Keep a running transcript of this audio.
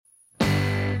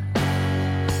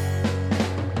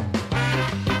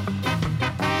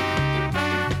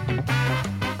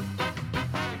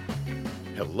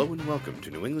Hello and welcome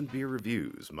to New England Beer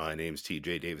Reviews. My name's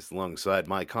TJ Davis alongside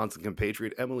my constant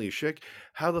compatriot Emily Schick.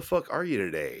 How the fuck are you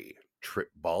today? Trip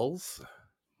balls?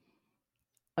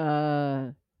 Uh,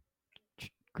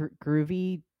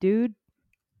 Groovy dude.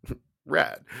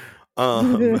 Rad. I All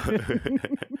don't know.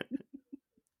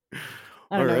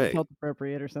 It right. felt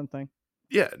appropriate or something.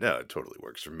 Yeah, no, it totally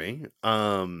works for me.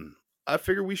 I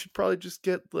figure we should probably just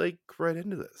get right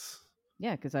into this.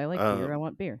 Yeah, because I like beer. I Um,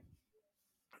 want beer.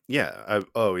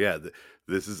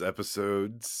 this is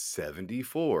episode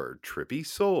 74, Trippy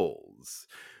Souls.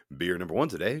 Beer number one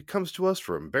today comes to us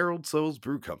from Barreled Souls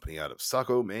Brew Company out of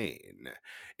Saco, Maine.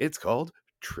 It's called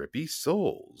Trippy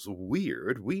Souls.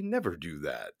 Weird, we never do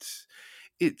that.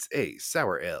 It's a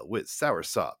sour ale with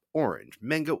soursop, orange,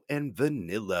 mango, and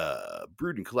vanilla,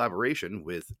 brewed in collaboration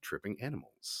with Tripping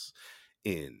Animals.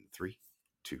 In 3,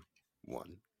 2,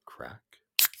 1, crack.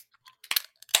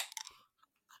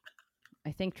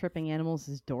 I think Tripping Animals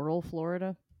is Doral,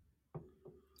 Florida.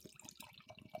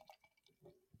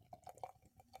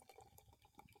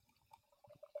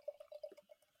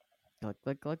 Cluck,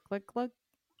 cluck, cluck, cluck, cluck.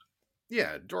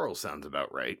 Yeah, Doral sounds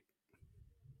about right.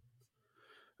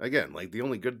 Again, the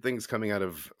only good things coming out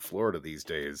of Florida these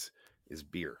days is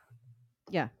beer.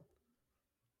 Yeah.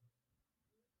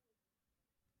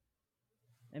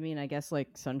 I mean, I guess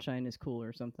Sunshine is cool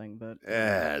or something, but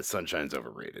Sunshine's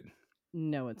overrated.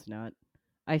 no, it's not.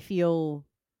 I feel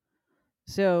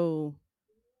so.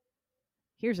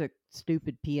 Here's a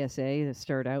stupid PSA to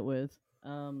start out with.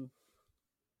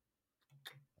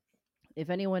 If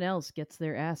anyone else gets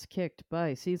their ass kicked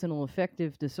by seasonal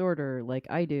affective disorder like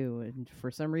I do, and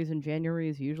for some reason January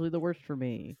is usually the worst for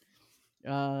me,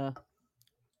 uh,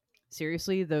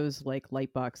 seriously, those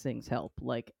light box things help.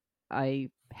 I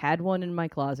had one in my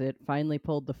closet, finally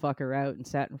pulled the fucker out and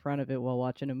sat in front of it while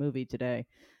watching a movie today,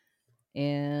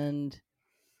 and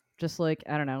just I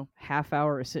don't know, half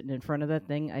hour of sitting in front of that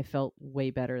thing, I felt way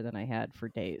better than I had for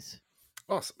days.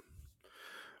 Awesome.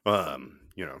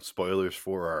 Spoilers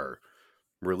for our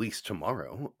release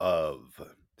tomorrow of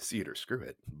See It or Screw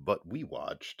It, but we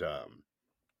watched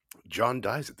John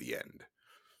Dies at the End.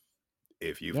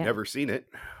 If you've Yeah. never seen it,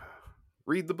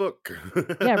 read the book.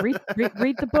 Yeah, read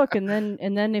the book, and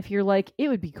then if you're like, it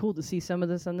would be cool to see some of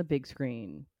this on the big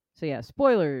screen. So yeah,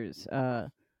 spoilers.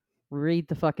 Read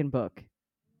the fucking book,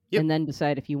 Yep. and then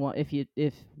decide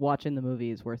if watching the movie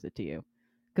is worth it to you.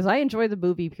 Because I enjoy the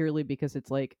movie purely because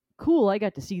it's cool. I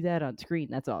got to see that on screen.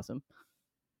 That's awesome.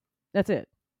 That's it.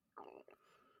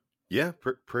 Yeah,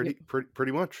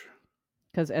 pretty much.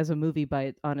 Because as a movie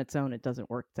on its own, it doesn't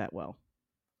work that well.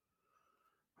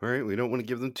 All right, we don't want to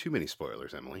give them too many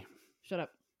spoilers, Emily. Shut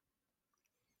up.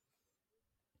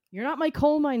 You're not my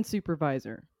coal mine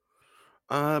supervisor.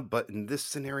 But in this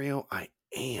scenario, I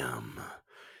am.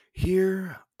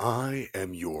 Here I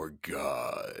am your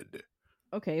god.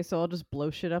 Okay, so I'll just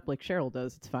blow shit up like Cheryl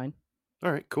does. It's fine.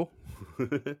 All right, cool.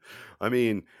 I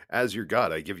mean, as your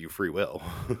god, I give you free will.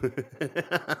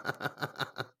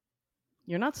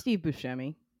 You're not Steve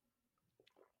Buscemi.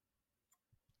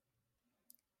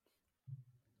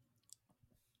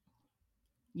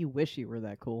 You wish you were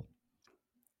that cool.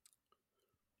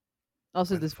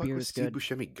 Also, this beer is Steve good.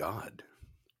 Buscemi god?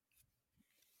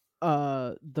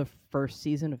 The first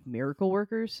season of Miracle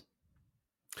Workers.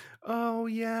 Oh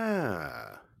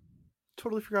yeah,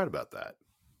 totally forgot about that.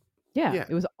 Yeah,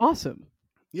 it was awesome.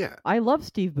 Yeah, I love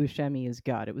Steve Buscemi as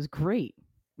God. It was great.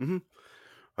 mm-hmm.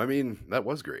 I mean, that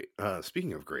was great.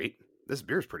 Speaking of great, this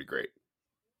beer is pretty great.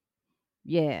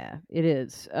 Yeah, it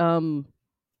is.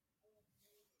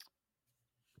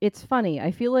 It's funny.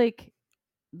 I feel like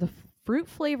the fruit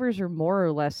flavors are more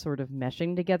or less sort of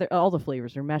meshing together. All the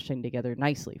flavors are meshing together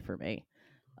nicely for me.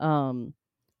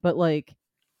 But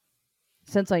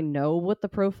since I know what the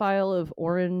profile of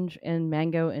orange and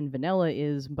mango and vanilla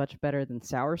is much better than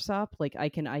soursop, I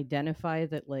can identify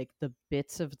that the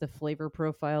bits of the flavor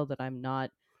profile that I'm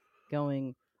not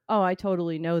going, oh, I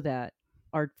totally know that,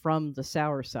 are from the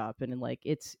soursop, and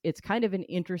it's kind of an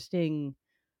interesting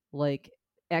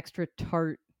extra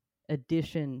tart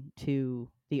addition to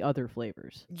the other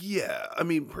flavors. Yeah, I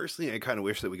mean, personally, I kind of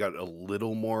wish that we got a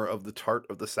little more of the tart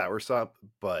of the soursop,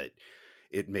 but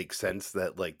it makes sense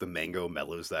that the mango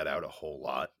mellows that out a whole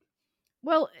lot.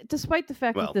 Well, despite the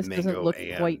fact that Well, this doesn't mango look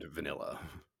and quite, vanilla.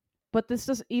 but this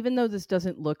does, even though this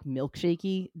doesn't look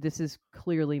milkshakey, this is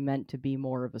clearly meant to be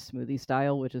more of a smoothie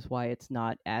style, which is why it's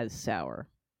not as sour.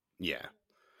 Yeah,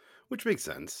 which makes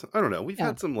sense. I don't know. We've Yeah,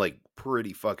 had some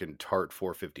pretty fucking tart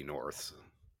 450 Norths.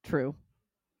 true.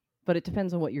 But it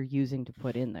depends on what you're using to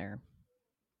put in there.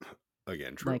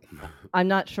 Again, true. Like, I'm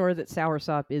not sure that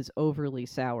soursop is overly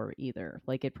sour either.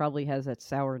 Like, it probably has that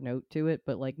sour note to it,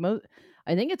 but like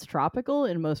I think it's tropical,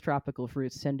 and most tropical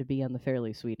fruits tend to be on the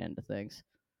fairly sweet end of things.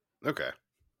 Okay.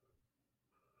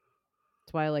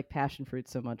 That's why I like passion fruit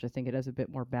so much. I think it has a bit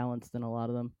more balance than a lot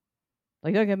of them.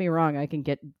 Like, don't get me wrong, I can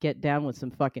get down with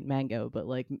some fucking mango, but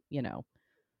like,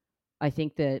 I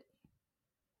think that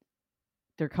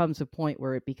there comes a point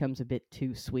where it becomes a bit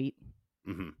too sweet.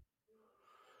 Mm-hmm.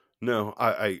 No,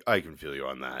 I can feel you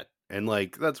on that. And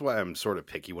like that's why I'm sort of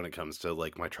picky when it comes to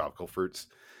like my tropical fruits.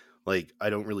 Like I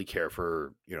don't really care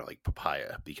for, like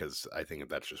papaya because I think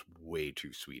that's just way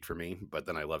too sweet for me. But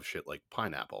then I love shit like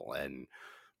pineapple and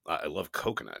I love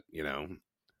coconut,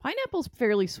 Pineapple's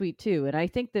fairly sweet too, and I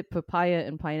think that papaya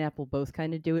and pineapple both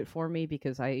kind of do it for me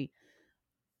because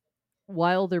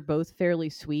while they're both fairly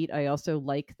sweet, I also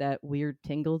like that weird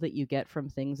tingle that you get from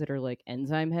things that are like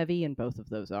enzyme heavy, and both of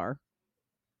those are.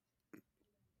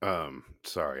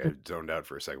 Sorry, I zoned out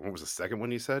for a second. What was the second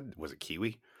one you said? Was it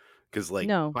kiwi? Because like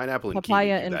No, pineapple and kiwi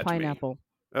papaya do and that to me. pineapple.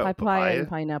 Oh, Papaya and papaya?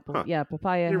 pineapple. Huh. Yeah, I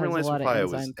papaya didn't has a realize lot of papaya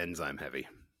was enzymes. enzyme heavy.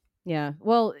 Yeah,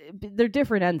 well, they're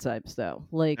different enzymes though.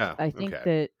 Like Oh, I think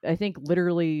okay.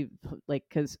 literally like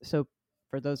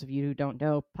for those of you who don't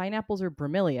know, pineapples are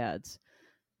bromeliads.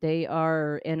 They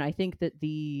are, and I think that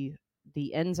the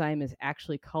enzyme is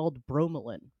actually called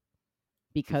bromelain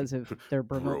because of their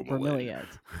Bromelain.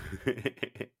 bromeliads.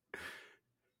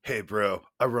 Hey, bro,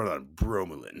 I run on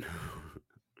bromelain.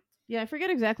 Yeah, I forget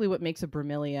exactly what makes a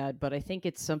bromeliad, but I think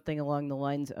it's something along the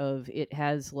lines of it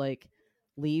has like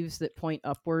leaves that point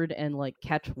upward and like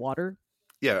catch water.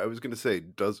 Yeah, I was gonna say,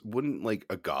 wouldn't like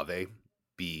agave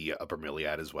be a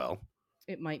bromeliad as well?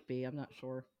 It might be, I'm not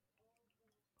sure.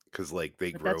 Because like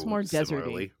they But that's grow more deserty.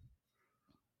 similarly.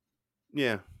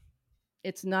 Yeah.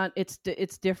 It's not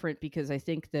it's different because I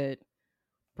think that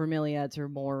bromeliads are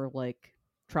more like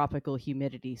tropical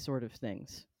humidity sort of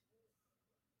things.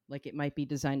 Like it might be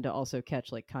designed to also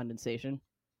catch like condensation.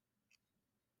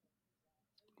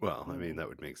 Well, I mean that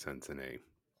would make sense in a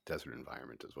desert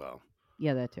environment as well.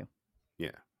 Yeah, that too.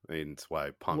 Yeah, I mean it's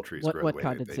why palm trees grow the What way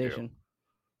that they do. condensation?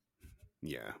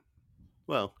 Yeah.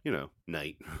 Well,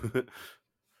 night.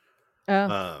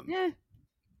 um, Yeah.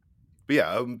 but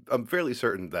yeah, I'm fairly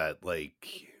certain that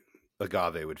like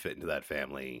agave would fit into that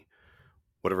family.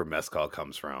 Whatever mezcal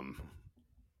comes from.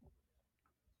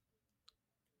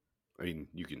 I mean,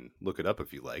 you can look it up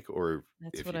if you like, or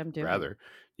That's if what you'd I'm doing. rather,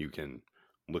 you can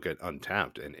look at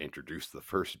Untapped and introduce the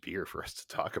first beer for us to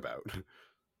talk about.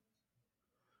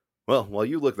 Well, while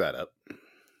you look that up,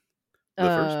 the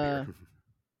first beer.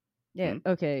 Yeah,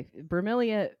 okay.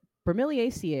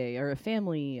 Bromeliaceae are a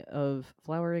family of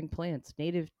flowering plants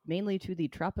native mainly to the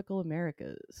tropical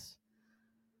Americas.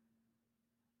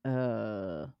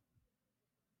 Do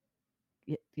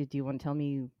you want to tell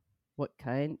me what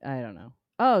kind? I don't know.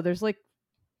 Oh, there's like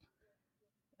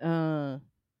uh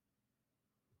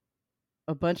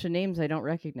a bunch of names I don't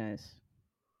recognize,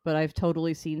 but I've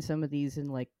totally seen some of these in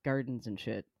like gardens and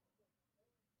shit.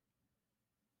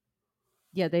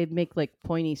 Yeah, they make like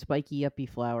pointy, spiky, uppy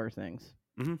flower things.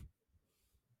 Mm-hmm.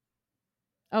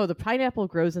 Oh, the pineapple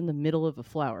grows in the middle of a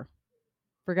flower.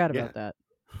 Forgot Yeah. about that.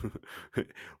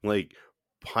 Like,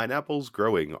 pineapples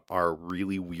growing are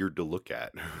really weird to look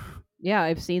at. Yeah,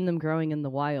 I've seen them growing in the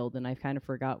wild, and I kind of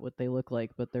forgot what they look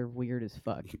like, but they're weird as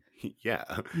fuck. Yeah.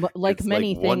 Like It's like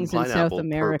many one things in South pineapple per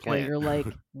America, plant. you're like,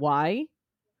 why?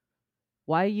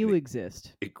 Why you it,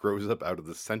 exist? it grows up out of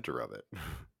the center of it.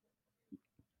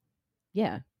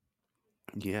 Yeah,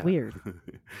 Yeah. weird. At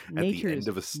the Nature end is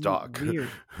of a stalk. weird.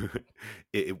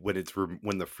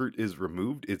 When the fruit is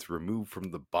removed, it's removed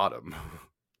from the bottom.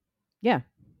 Yeah,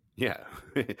 Yeah.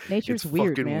 nature's It's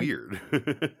weird, fucking man.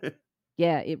 weird.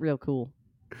 Yeah, it real cool.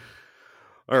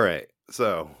 All right.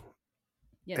 So,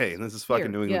 Yes, hey, this is fucking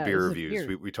beer. New England Yeah, this beer is reviews.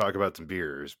 beer. We talk about some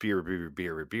beers.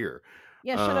 Beer.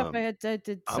 Yeah, shut up. Um I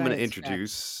did I'm gonna science facts.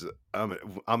 introduce I'm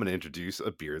gonna introduce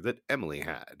a beer that Emily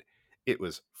had. It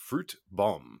was Fruit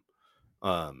Bomb.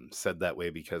 Said that way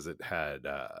because it had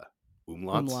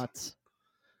umlauts.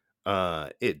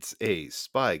 Umlauts. It's a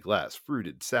spyglass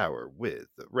fruited sour with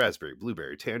raspberry,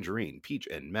 blueberry, tangerine, peach,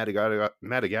 and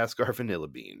Madagascar vanilla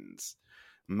beans.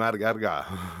 Madagascar.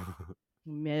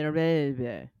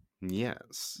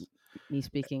 Yes. Me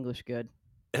speak English good.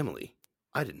 Emily,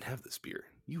 I didn't have this beer.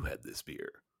 You had this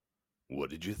beer. What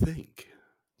did you think?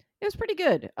 It was pretty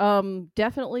good.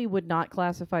 Definitely would not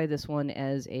classify this one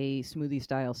as a smoothie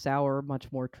style sour,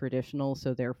 much more traditional,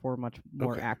 so therefore much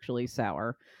more Okay. actually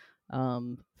sour.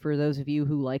 For those of you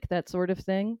who like that sort of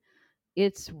thing,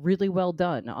 it's really well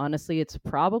done. Honestly, it's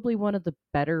probably one of the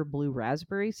better blue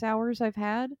raspberry sours I've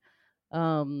had.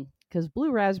 Because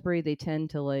blue raspberry, they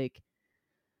tend to like,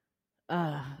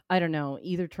 I don't know,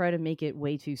 either try to make it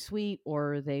way too sweet,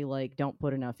 or they like don't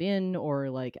put enough in, or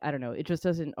like, I don't know, it just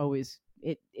doesn't always.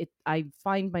 I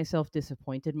find myself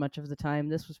disappointed much of the time.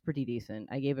 This was pretty decent.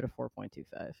 I gave it a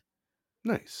 4.25.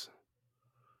 Nice.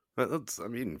 That's, I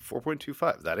mean,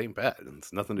 4.25. That ain't bad.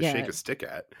 It's nothing to shake Yeah, a stick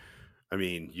at. I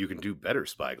mean, you can do better,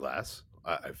 Spyglass.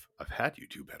 I've had you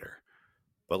do better,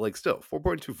 but like, still,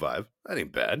 4.25. That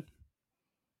ain't bad.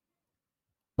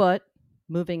 but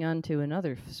moving on to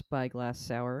another Spyglass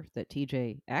sour that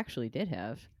TJ actually did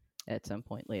have at some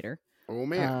point later, Oh uh,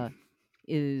 man.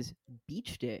 is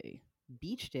Beach Day.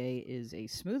 Beach Day is a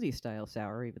smoothie style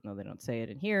sour, even though they don't say it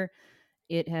in here.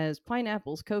 It has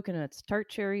pineapples, coconuts, tart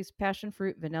cherries, passion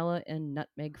fruit, vanilla, and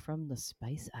nutmeg from the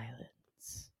Spice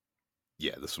Islands.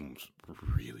 Yeah, this one's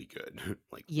really good.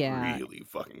 Like, Yeah, really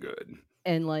fucking good.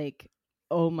 and like,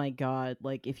 oh my god,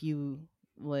 like if you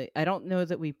like, I don't know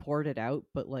that we poured it out,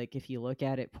 but like if you look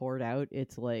at it poured out,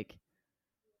 it's like,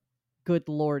 good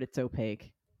lord, it's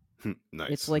opaque.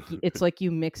 Nice. It's like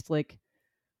you mixed like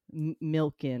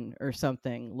milk in or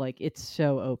something. Like it's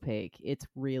so opaque. It's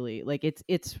really like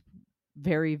it's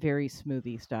very very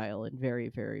smoothie style and very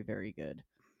very very good.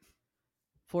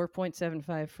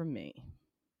 4.75 from me.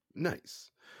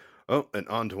 Nice. Oh, and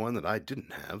on to one that I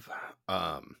didn't have.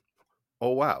 Um,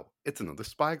 oh wow, it's another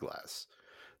Spyglass.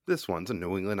 This one's a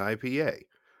New England IPA.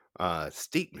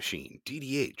 State Machine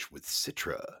DDH with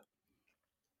Citra.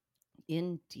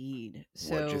 Indeed.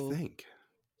 What'd you So think?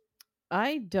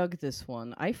 I dug this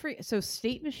one. So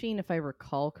State Machine, if I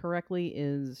recall correctly,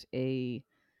 is a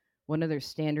one of their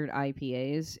standard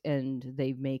IPAs, and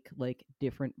they make like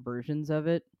different versions of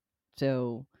it.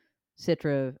 So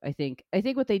Citra, I think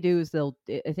what they do is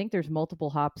I think there's multiple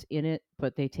hops in it,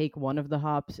 but they take one of the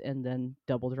hops and then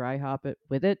double dry hop it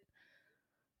with it.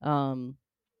 Um,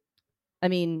 I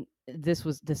mean, this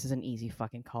is an easy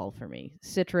fucking call for me.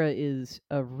 Citra is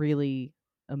a really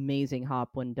amazing hop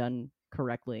when done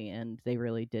correctly, and they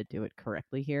really did do it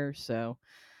correctly here. So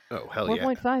Oh, hell yeah.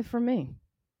 4.5 from me.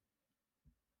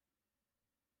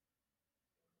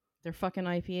 Their fucking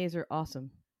IPAs are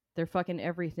awesome. Their fucking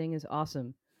everything is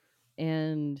awesome.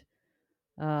 And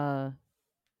uh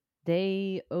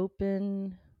they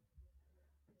open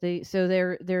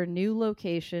their new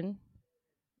location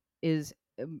is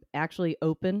actually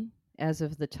open as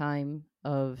of the time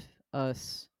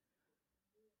us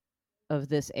of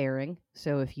this airing.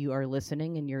 So if you are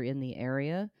listening and you're in the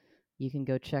area, you can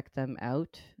go check them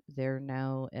out. They're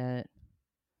now at,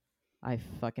 I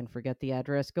fucking forget the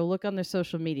address. Go look on their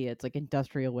social media. It's like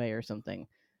Industrial Way or something.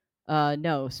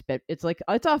 No, it's like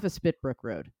it's off of Spitbrook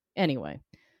Road. Anyway,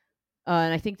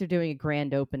 and I think they're doing a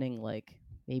grand opening like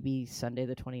maybe Sunday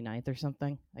the 29th or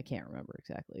something. I can't remember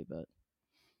exactly, but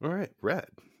All right, Red.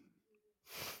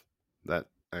 That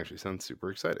actually sounds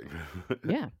super exciting.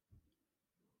 yeah.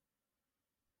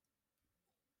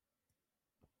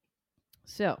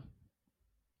 So,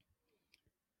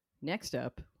 next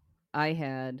up, I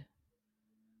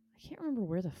can't remember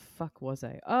where the fuck was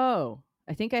I. Oh,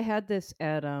 I think I had this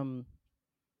at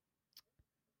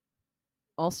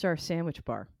All Star Sandwich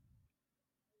Bar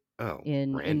Oh,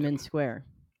 in Inman Brandon. Square.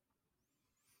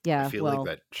 I Yeah, feel like well,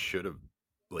 that should have,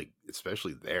 like,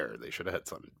 especially there, they should have had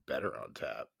something better on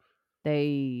tap.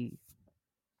 they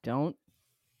don't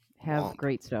have Womp.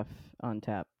 great stuff on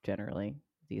tap generally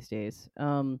these days.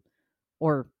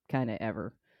 Or kind of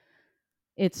ever.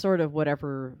 It's sort of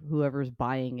whatever whoever's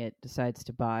buying it decides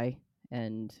to buy,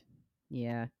 and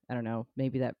yeah, I don't know,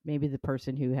 maybe the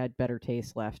person who had better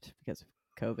taste left because of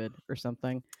COVID or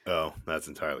something. Oh, that's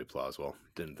entirely plausible.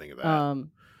 Didn't think of that.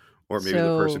 Um Or maybe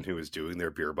the person so who was doing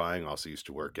their beer buying also used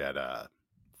to work at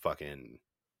fucking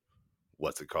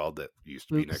what's it called that used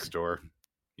to be next Books, door?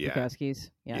 Yeah, Bukowski's,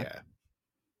 yeah.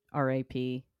 yeah. RAP,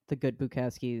 the good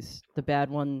Bukowski's. The bad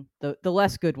one, the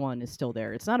less good one is still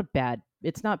there. It's not bad,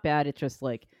 it's just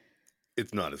like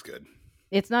It's not as good.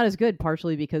 it's not as good,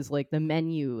 partially because like the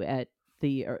menu at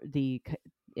the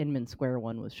Inman Square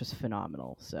one was just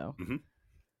phenomenal. So Hmm.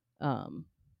 um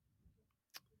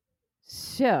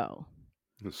so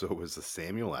So it was the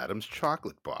Samuel Adams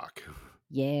chocolate bock,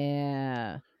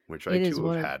 yeah, which I it is too have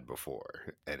one of had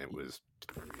before, and it was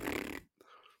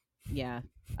yeah.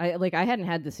 I hadn't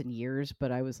had this in years,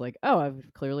 but I was like, oh,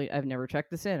 I've never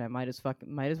checked this in. I might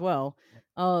as well.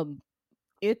 Um,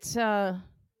 it's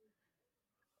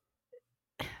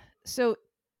so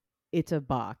it's a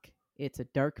Bock. It's a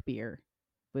dark beer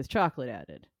with chocolate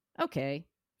added. Okay,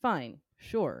 fine,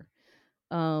 sure.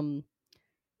 Um,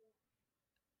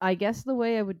 I guess the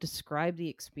way I would describe the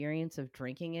experience of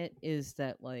drinking it is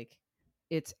that like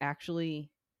it's actually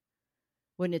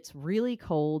when it's really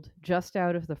cold, just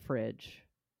out of the fridge,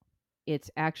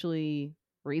 it's actually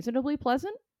reasonably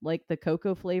pleasant. Like the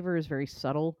cocoa flavor is very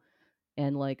subtle,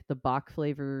 and like the Bach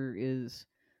flavor is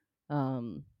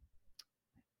um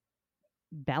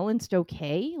balanced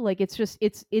okay. Like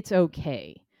it's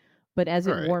okay. But as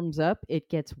All it right. warms up, it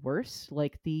gets worse.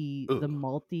 Like Ooh.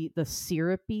 the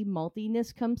syrupy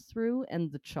maltiness comes through,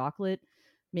 and the chocolate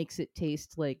makes it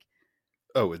taste like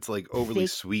Oh, it's like overly fake.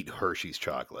 sweet Hershey's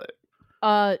chocolate.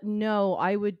 No,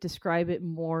 I would describe it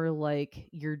more like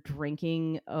you're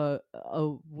drinking a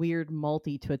weird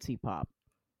malty Tootsie Pop.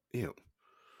 Ew.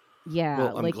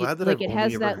 Yeah, Well, I'm glad that like I've it only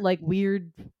has that ever. like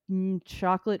weird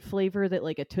chocolate flavor that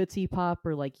like a Tootsie Pop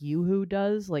or like Yoo-Hoo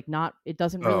does. Like not, it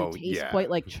doesn't really Oh, taste yeah. quite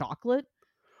like chocolate.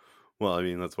 Well, I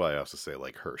mean, that's why I also say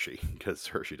like Hershey, because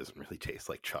Hershey doesn't really taste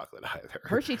like chocolate either.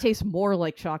 Hershey tastes more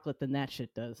like chocolate than that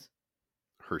shit does.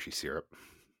 Hershey syrup.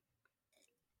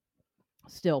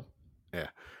 Still, Yeah.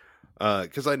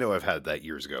 Because I know I've had that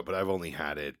years ago, but I've only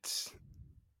had it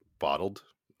bottled.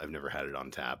 I've never had it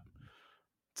on tap.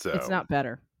 it's So, not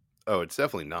better. oh, it's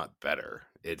definitely not better.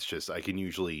 It's just I can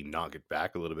usually knock it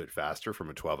back a little bit faster from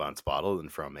a 12-ounce bottle than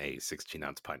from a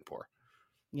 16-ounce pint pour.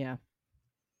 Yeah,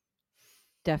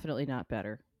 definitely not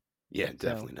better. Yeah, So,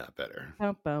 definitely not better.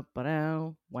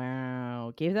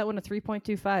 wow. Gave that one a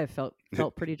 3.25. Felt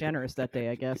pretty generous that day,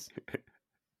 I guess.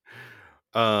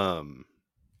 um,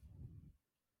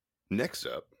 Next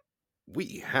up,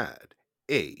 we had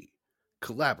a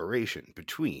collaboration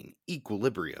between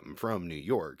Equilibrium from New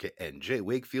York and Jay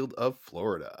Wakefield of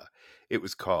Florida. It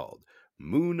was called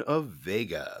Moon of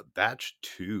Vega Batch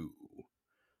 2.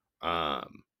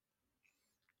 Um,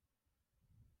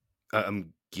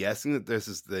 I'm guessing that this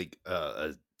is like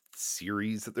a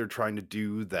series that they're trying to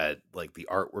do that like the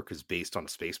artwork is based on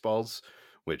Spaceballs,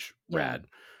 which Yeah, rad.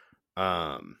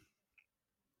 Um,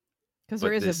 because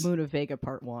there but is a this Moon of Vega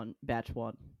Part 1, Batch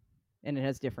 1, and it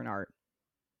has different art.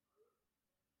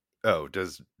 Oh,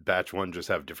 does batch 1 just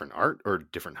have different art or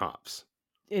different hops?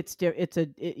 It's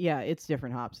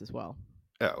different hops as well.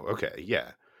 Oh, okay,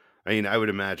 yeah. I mean, I would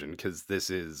imagine because this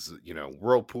is,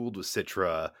 whirlpooled with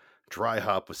Citra, dry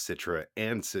hop with Citra,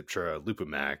 and Citra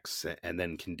Lupamax, and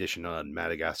then conditioned on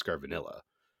Madagascar vanilla,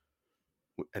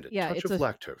 and a Yeah, touch of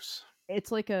lactose.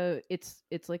 it's like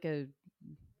a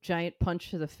giant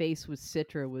punch to the face with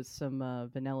Citra with some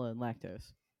vanilla and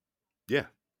lactose. Yeah,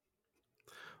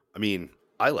 I mean,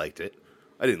 I liked it.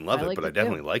 I didn't love I it, liked but I it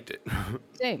too. definitely liked it.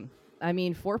 Same. I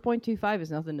mean, 4.25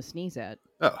 is nothing to sneeze at.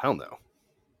 Oh, hell no.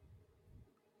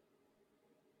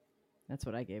 That's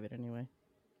what I gave it anyway.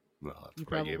 Well, that's You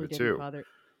what I gave probably it didn't too. bother.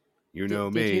 You know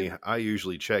Did me, you? I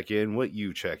usually check in what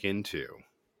you check into.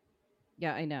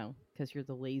 Yeah, I know, because you're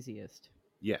the laziest.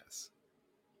 Yes.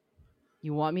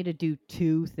 You want me to do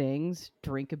two things: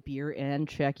 drink a beer and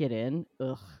check it in?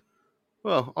 Ugh.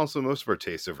 Well, also, most of our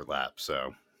tastes overlap,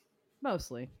 so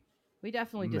Mostly. We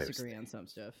definitely disagree on mostly. some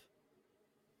stuff.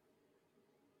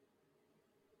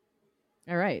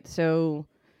 All right, so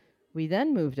we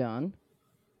then moved on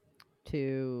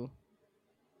to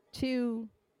two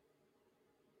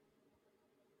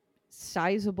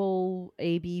sizable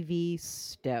ABV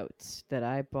stouts that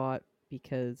I bought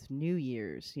because New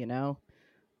Year's, you know?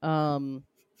 Um,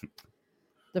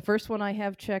 the first one I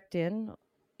have checked in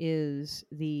is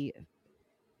the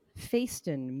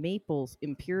Fayston Maples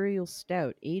Imperial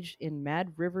Stout, aged in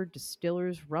Mad River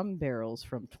Distillers rum barrels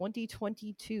from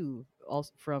 2022,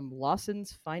 also from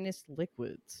Lawson's Finest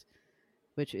Liquids,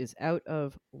 which is out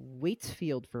of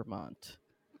Waitsfield, Vermont.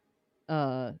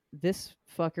 This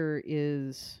fucker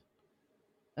is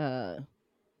uh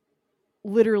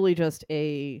literally just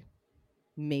a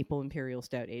maple imperial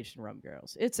stout aged in rum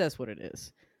barrels. It says what it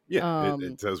is. Yeah,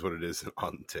 it Um, says what it is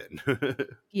on the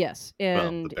tin. yes,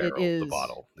 Well, the and barrel, the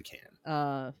bottle, the can,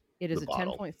 it the is a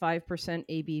bottle. 10.5%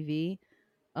 ABV.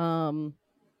 Um,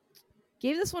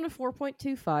 gave this one a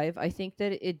 4.25. I think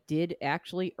that it did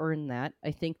actually earn that.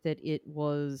 I think that it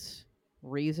was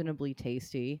reasonably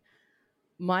tasty.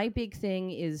 My big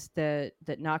thing is that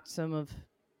knocked some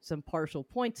partial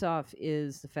points off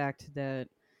is the fact that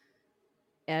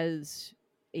as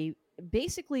a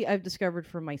basically I've discovered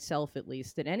for myself at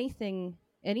least that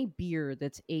any beer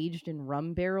that's aged in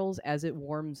rum barrels as it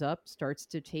warms up starts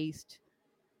to taste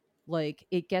like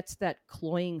it gets that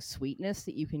cloying sweetness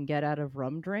that you can get out of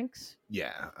rum drinks.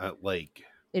 Yeah, like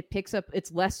It picks up,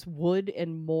 it's less wood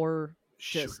and more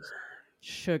just sugar.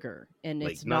 sugar, and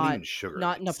Like it's not even sugar,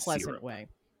 not like in a pleasant syrup. way.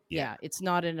 Yeah. Yeah, it's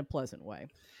not in a pleasant way.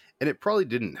 And it probably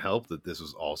didn't help that this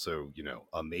was also,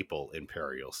 a maple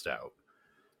imperial stout.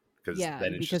 Because Yeah,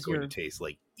 then it's just because going to you're taste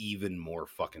like even more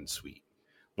fucking sweet.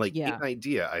 Like, Yeah, in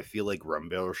idea, I feel like rum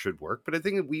barrels should work, but I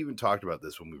think that we even talked about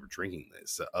this when we were drinking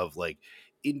this, of like,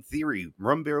 in theory,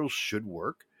 rum barrels should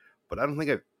work, but I don't think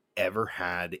I've ever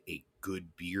had a good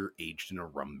beer aged in a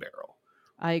rum barrel.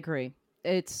 I agree.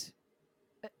 It's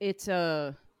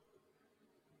a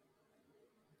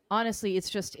honestly,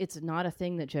 it's not a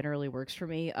thing that generally works for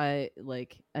me. I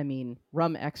mean,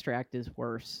 rum extract is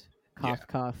worse. Yeah, Cough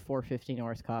cough 450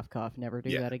 North cough cough. Never do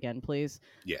yeah, that again, please.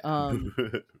 yeah. Um,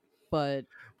 but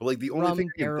But like the only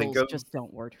thing rum I can think barrels of, just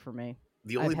don't work for me.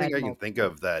 the I've only thing had I can think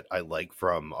multiple. of that I like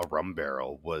from a rum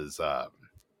barrel was,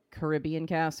 Caribbean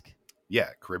cask yeah,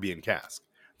 Caribbean cask.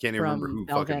 Can't even remember from who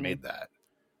fucking Balvenie. made that.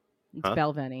 It's Huh?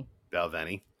 Balvenie.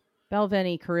 Balvenie?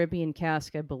 Balvenie Caribbean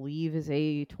cask, I believe, is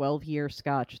a 12-year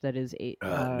Scotch that is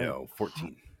No,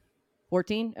 14.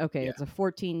 14. Okay, Yeah, it's a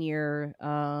 14-year.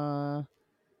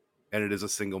 and it is a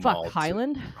Fuck,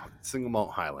 Highland. single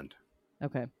malt Highland.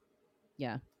 Okay,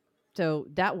 yeah. So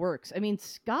that works. I mean,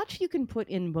 Scotch you can put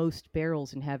in most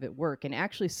barrels and have it work. And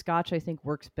actually, Scotch I think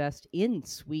works best in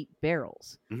sweet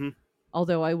barrels. Mm-hmm.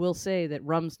 Although I will say that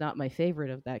rum's not my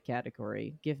favorite of that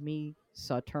category. Give me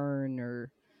Sauterne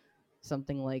or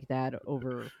something like that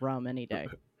over rum any day.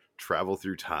 Travel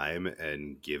through time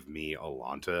and give me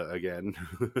Alanta again.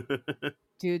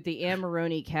 Dude, the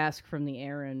Amarone cask from the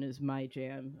Aaron is my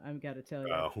jam. I've got to tell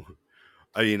you. Oh,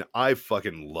 I mean, I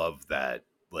fucking love that,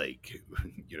 like,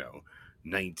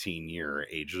 19-year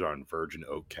aged on virgin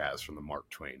oak cast from the Mark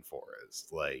Twain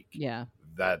Forest. Like, Yeah.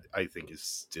 that I think is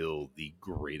still the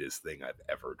greatest thing I've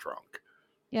ever drunk.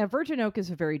 Yeah, virgin oak is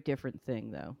a very different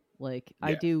thing though. Like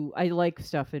Yeah. I like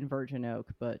stuff in virgin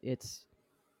oak, but it's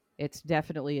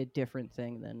definitely a different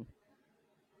thing than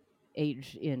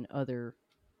aged in other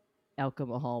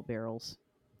alcohol barrels.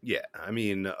 Yeah. I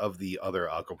mean, of the other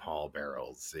alcohol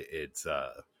barrels, it's,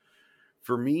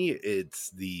 for me, it's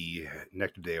the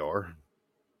Nectar d'Or,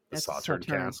 the That's a Sauterne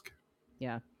Sauterne. cask.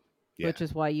 Yeah. Yeah. Which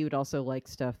is why you'd also like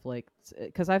stuff like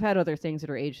because I've had other things that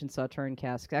are aged in Sauterne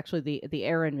casks. Actually, the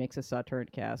Aaron makes a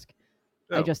Sauterne cask.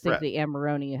 I Oh, just think right. the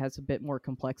Amarone has a bit more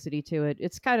complexity to it.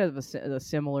 It's kind of a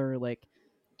similar like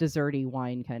desserty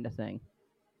wine kind of thing,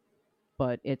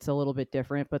 but it's a little bit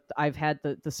different. But I've had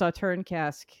the Sauterne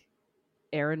cask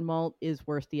Aaron malt is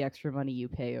worth the extra money you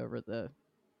pay over the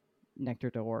Nectar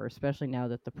d'Or, especially now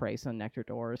that the price on Nectar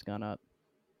d'Or has gone up.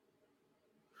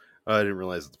 I didn't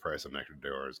realize that the price of Nectar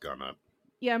d'Or has gone up.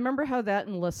 Yeah, remember how that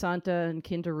and La Santa and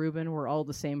Kinder Reuben were all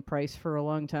the same price for a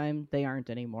long time? They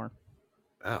aren't anymore.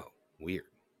 Oh, weird.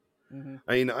 Mm-hmm.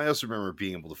 I mean, I also remember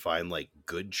being able to find like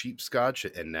good cheap scotch,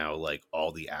 and now like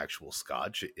all the actual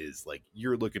scotch is like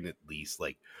you're looking at least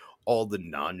like all the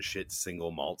non shit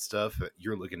single malt stuff.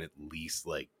 You're looking at least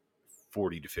like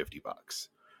 40 to $50.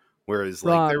 Whereas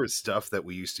like there Wrong. was stuff that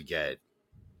we used to get.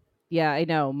 Yeah, I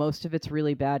know. Most of it's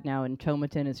really bad now, and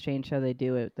Tomatin has changed how they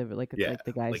do it. Yeah, Like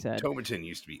the guy like said. Tomatin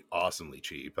used to be awesomely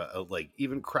cheap. Like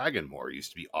even Cragganmore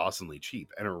used to be awesomely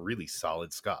cheap and a really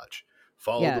solid scotch.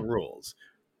 Follow the Yeah, rules.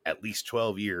 At least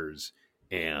 12 years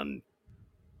and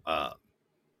uh,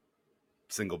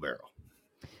 single barrel.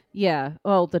 yeah.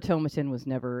 Well, the Tomatin was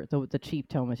never the cheap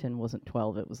Tomatin wasn't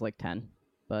 12. It was like 10.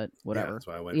 But Yeah, whatever. that's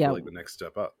why I went for Yeah. like the next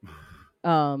step up.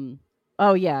 Um.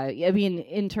 Oh yeah. I mean,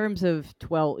 in terms of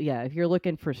 12, yeah. If you're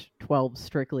looking for 12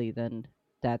 strictly, then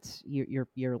that's you're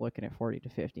looking at 40 to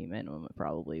 50 minimum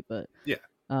probably. But Yeah.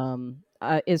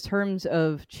 in terms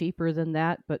of cheaper than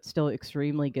that, but still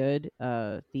extremely good,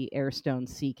 the Airstone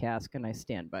Sea Cask, and I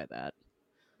stand by that.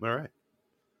 All right.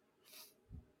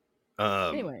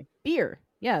 Anyway, beer.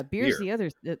 Yeah, Beer.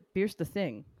 beer's the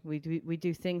thing. We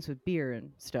do things with beer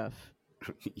and stuff,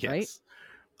 right? Yes.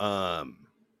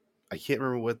 I can't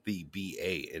remember what the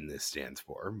BA in this stands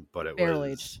for, but it Barrel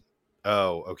was. aged.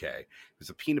 Oh, okay. It was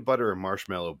a peanut butter and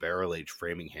marshmallow barrel aged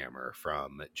framing hammer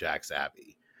from Jack's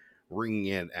Abbey, ringing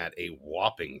in at a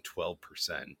whopping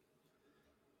 12%.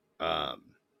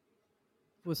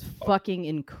 Was fucking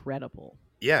incredible.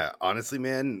 Yeah, honestly,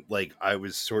 man, like I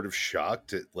was sort of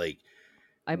shocked at like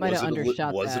I might have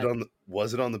undershot was it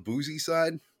that. on the boozy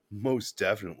side? Most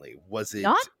definitely. Was it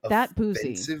Not that boozy.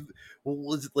 offensive? Well,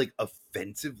 was it like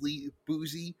offensively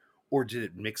boozy, or did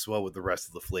it mix well with the rest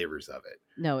of the flavors of it?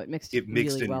 No, it mixed It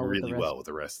mixed really in well with the really rest. well with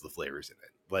the rest of the flavors in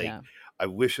it. Like Yeah, I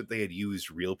wish that they had used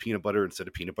real peanut butter instead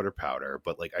of peanut butter powder,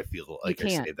 but like I feel you like I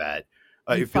can't. say that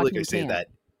You I feel like I fucking say can't. that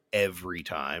every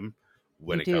time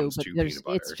when You it do, comes but to there's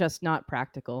peanut it's butter. just not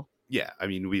practical. Yeah, I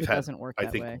mean, we've It had, doesn't work I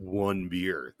that think, way. one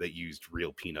beer that used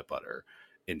real peanut butter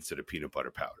instead of peanut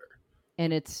butter powder.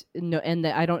 And it's no, and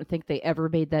I don't think they ever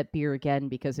made that beer again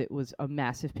because it was a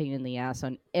massive pain in the ass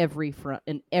on every front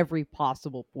in every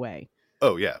possible way.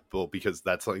 Oh yeah, well, because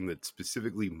that's something that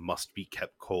specifically must be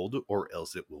kept cold or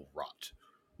else it will rot.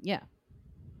 Yeah.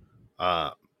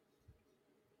 Uh,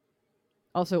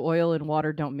 Also, oil and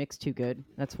water don't mix too good.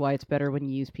 That's why it's better when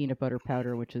you use peanut butter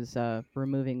powder, which is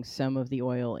removing some of the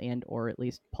oil and or at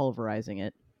least pulverizing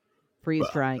it, freeze well,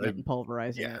 drying it and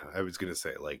pulverizing yeah, it. I was gonna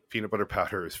say like peanut butter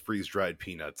powder is freeze dried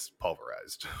peanuts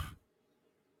pulverized.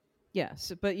 Yeah,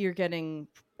 but you're getting.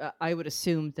 I would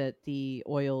assume that the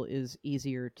oil is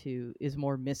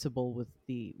more miscible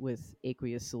with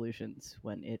aqueous solutions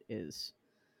when it is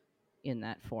in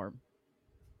that form.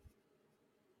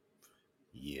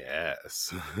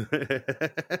 Yes.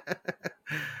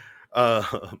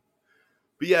 um,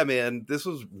 but yeah, man, this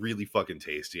was really fucking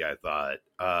tasty. I thought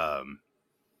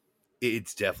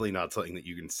it's definitely not something that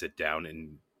you can sit down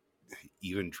and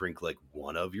even drink like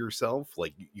one of yourself.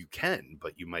 Like you can,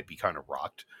 but you might be kind of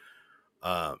rocked.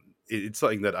 It's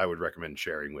something that I would recommend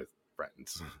sharing with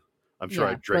friends. I'm sure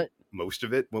I Yeah, drank but most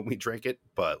of it when we drank it,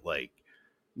 but like,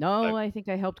 no, I, I think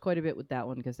I helped quite a bit with that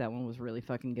one because that one was really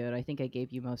fucking good. I think I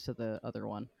gave you most of the other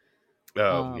one.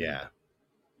 oh Um, yeah,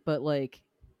 but like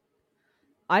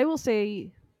I will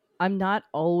say, I'm not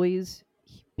always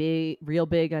real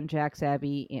big on Jack's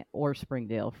Abbey or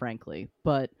Springdale, frankly.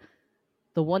 But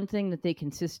the one thing that they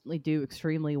consistently do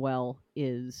extremely well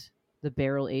is the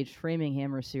barrel aged framing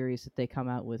hammer series that they come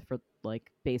out with for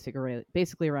like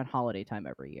basically around holiday time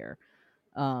every year.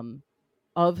 Um,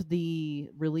 of the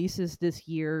releases this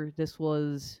year, this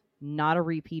was not a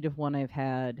repeat of one I've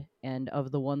had, and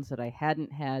of the ones that I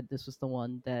hadn't had, this was the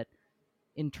one that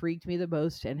intrigued me the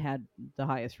most and had the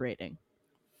highest rating.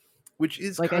 which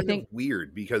is Like I kind of think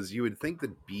weird because you would think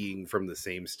that being from the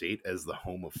same state as the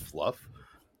home of fluff,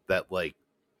 that like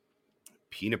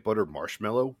peanut butter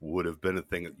marshmallow would have been a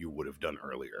thing that you would have done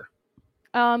earlier.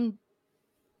 um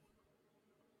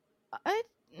I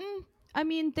I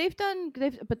mean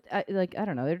but like I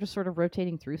don't know, they're just sort of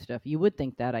rotating through stuff. You would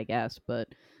think that, I guess,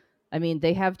 but I mean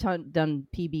they have done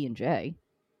PB and J.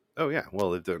 Oh yeah,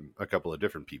 well they've done a couple of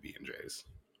different PB and J's.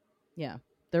 Yeah.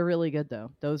 They're really good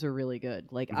though. Those are really good.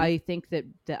 Like I think that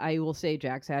I will say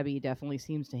Jack's Abbey definitely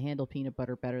seems to handle peanut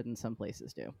butter better than some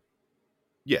places do.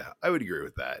 Yeah, I would agree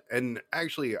with that. And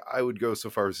actually, I would go so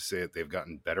far as to say that they've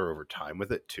gotten better over time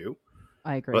with it too.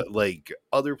 I agree. But like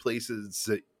other places,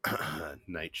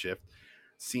 Night Shift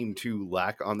seem to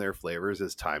lack on their flavors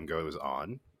as time goes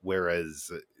on.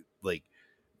 Whereas, like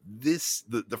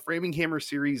the Framing Hammer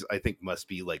series, I think must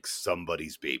be like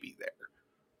somebody's baby there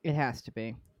It has to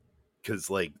be. because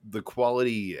like the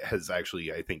quality has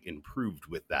actually, I think, improved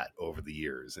with that over the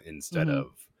years instead Mhm.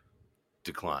 of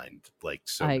declined like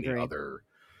so I many agree. other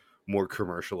more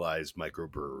commercialized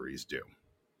microbreweries do.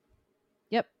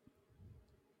 Yep.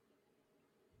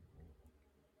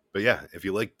 But yeah, if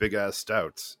you like big ass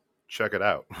stouts, check it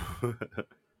out.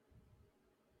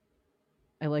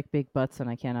 I like big butts and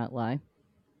I cannot lie.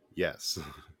 Yes.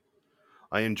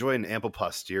 I enjoy an ample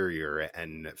posterior,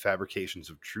 and fabrications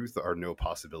of truth are no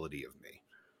possibility of me.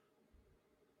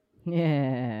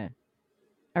 Yeah.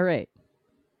 All right.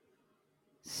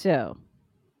 So,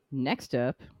 next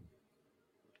up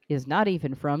is not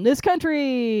even from this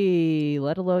country,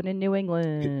 let alone in New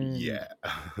England. Yeah.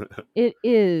 It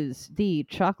is the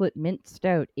chocolate mint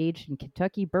stout aged in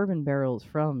Kentucky bourbon barrels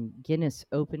from Guinness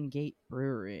Open Gate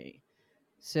Brewery.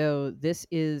 So this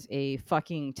is a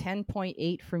fucking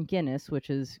 10.8 from Guinness, which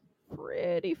is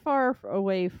pretty far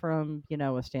away from,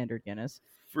 a standard Guinness.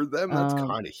 For them, that's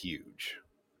Um, kind of huge.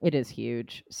 it is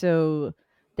huge. So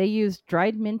they use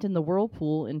dried mint in the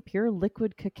whirlpool and pure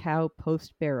liquid cacao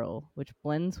post barrel, which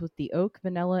blends with the oak,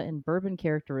 vanilla, and bourbon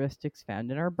characteristics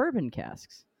found in our bourbon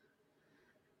casks.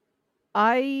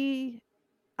 I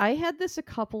I had this a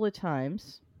couple of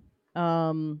times.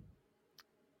 Um,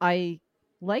 I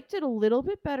liked it a little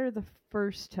bit better the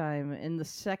first time, and the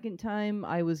second time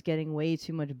I was getting way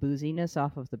too much booziness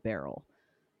off of the barrel.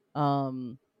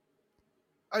 Um,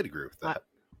 I'd agree with I that.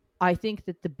 I think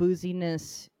that the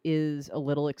booziness is a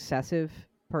little excessive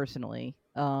personally.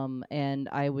 And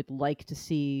I would like to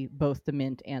see both the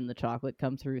mint and the chocolate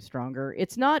come through stronger.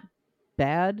 It's not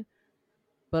bad,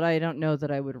 but I don't know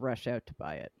that I would rush out to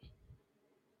buy it.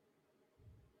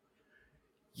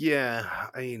 Yeah,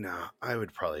 I mean, I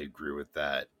would probably agree with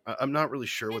that. I'm not really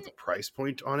sure what And the price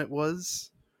point on it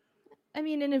was. I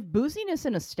mean, and if booziness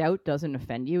in a stout doesn't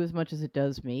offend you as much as it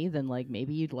does me, then like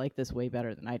maybe you'd like this way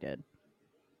better than I did.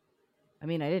 I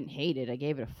mean, I didn't hate it. I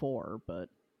gave it a 4, but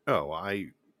Oh,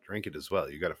 I drank it as well.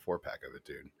 You got a 4 pack of it,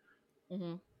 dude.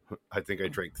 hmm I think I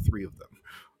drank 3 of them.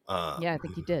 Um, yeah, I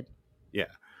think you did.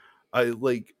 yeah, I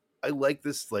like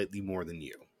this slightly more than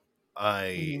you. I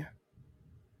hmm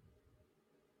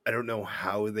I don't know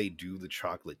how they do the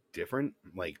chocolate different.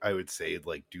 Like I would say,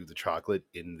 like do the chocolate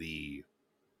in the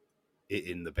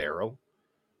barrel,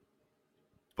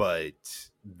 but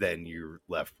then you're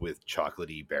left with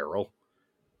chocolatey barrel,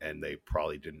 and they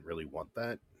probably didn't really want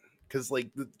that because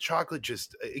like the chocolate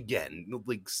just again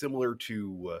like similar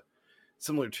to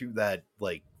that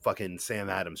like fucking Sam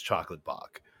Adams chocolate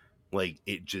bock. Like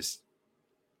it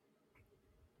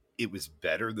was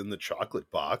better than the chocolate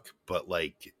bock, but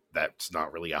like that's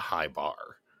not really a high bar.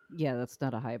 Yeah, that's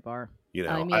not a high bar. You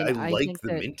I know, I mean, I like think the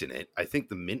that mint in it. I think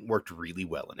the mint worked really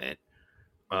well in it.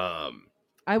 Um,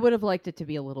 I would have liked it to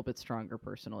be a little bit stronger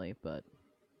personally, but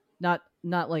not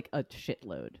like a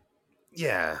shitload.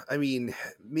 yeah, I mean,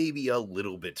 maybe a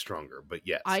little bit stronger, but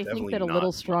yes, I think definitely that a not little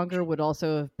much. stronger would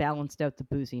also have balanced out the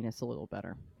booziness a little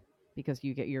better, because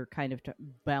you're kind of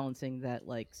balancing that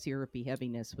like syrupy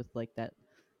heaviness with like that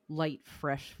light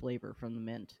fresh flavor from the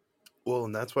mint. Well,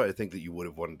 and that's why I think that you would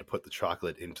have wanted to put the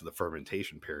chocolate into the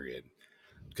fermentation period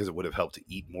because it would have helped to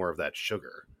eat more of that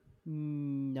sugar.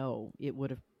 No, it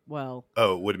would have. Well,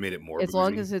 Oh, it would have made it more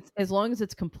boozy. as long as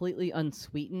it's completely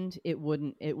unsweetened, it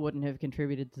wouldn't have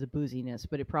contributed to the booziness,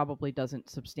 but it probably doesn't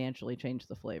substantially change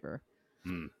the flavor.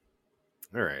 Hmm.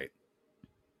 All right.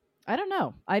 I don't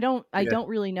know. I Yeah. don't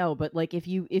really know, but like if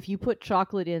you put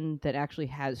chocolate in that actually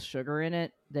has sugar in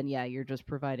it, then yeah, you're just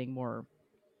providing more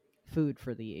food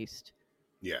for the yeast.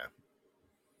 Yeah.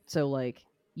 So like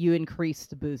you increase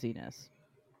the booziness.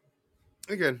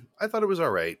 Again, I thought it was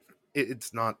all right.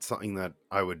 It's not something that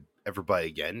I would ever buy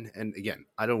again. And again,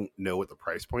 I don't know what the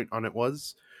price point on it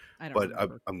was, I don't but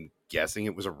remember. I'm guessing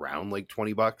it was around like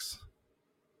 $20.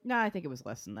 No, I think it was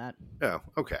less than that. Oh,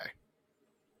 okay.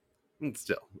 And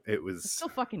still, it It's was still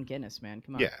fucking Guinness, man.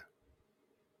 Come on. yeah,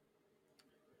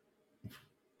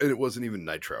 and it wasn't even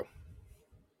nitro.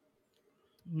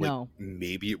 Like No,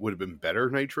 maybe it would have been better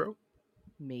nitro,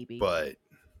 maybe. but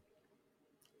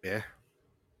yeah,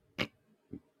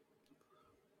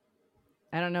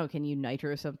 I don't know. Can you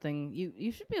nitro something?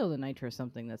 You should be able to nitro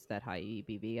something that's that high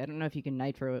EBV. I don't know if you can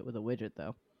nitro it with a widget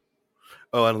though.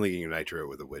 oh, I don't think you can nitro it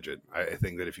with a widget. I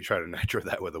think that if you try to nitro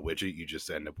that with a widget, you just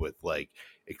end up with like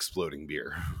exploding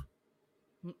beer.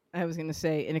 I was gonna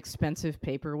say an expensive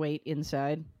paperweight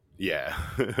inside. Yeah.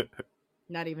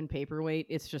 Not even paperweight.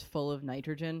 It's just full of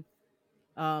nitrogen.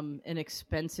 An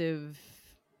expensive.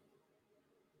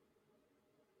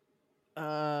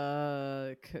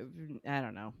 I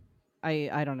don't know.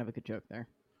 I don't have a good joke there.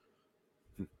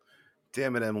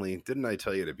 Damn it, Emily! Didn't I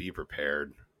tell you to be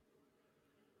prepared?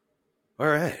 All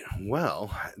right.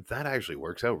 Well, that actually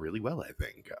works out really well, I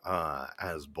think.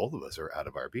 As both of us are out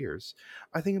of our beers,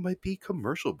 I think it might be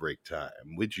commercial break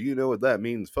time, which you know what that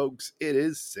means, folks. It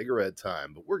is cigarette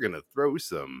time, but we're going to throw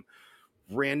some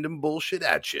random bullshit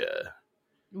at you.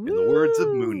 In the words of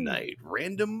Moon Woo! Knight,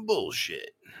 random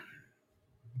bullshit.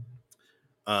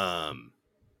 Um,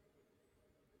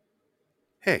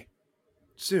 hey,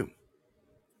 Zoom,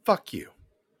 fuck you.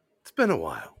 It's been a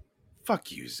while.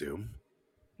 Fuck you, Zoom.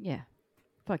 Yeah.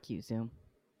 Fuck you, Zoom.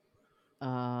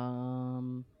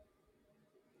 Um.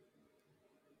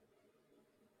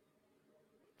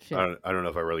 Shit. I don't know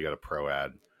if I really got a pro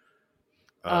ad.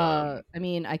 I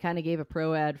mean, I kind of gave a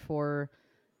pro ad for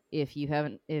if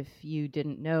you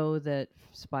didn't know that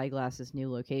Spyglass's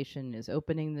new location is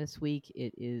opening this week,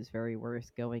 it is very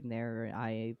worth going there.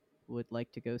 I would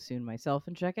like to go soon myself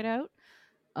and check it out.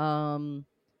 Um,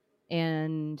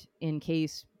 and in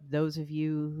case those of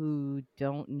you who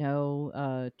don't know,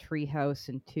 Treehouse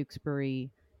in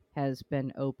Tewksbury has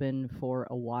been open for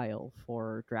a while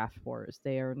for draft wars.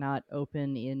 They are not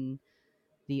open in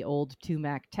the old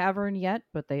Tumac Tavern yet,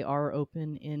 but they are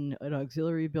open in an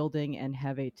auxiliary building and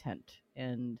have a tent.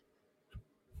 And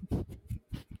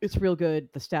it's real good.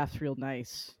 The staff's real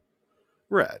nice.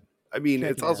 Red. I mean,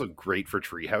 Check it's it out. also great for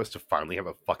Treehouse to finally have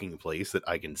a fucking place that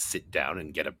I can sit down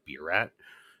and get a beer at.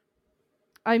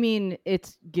 I mean,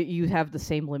 you have the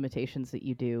same limitations that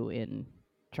you do in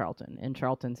Charlton, and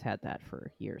Charlton's had that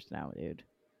for years now, dude.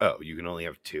 Oh, you can only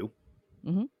have two?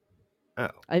 hmm Oh,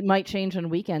 It might change on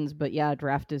weekends, but yeah,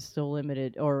 draft is still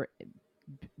limited, or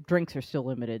drinks are still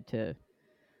limited to.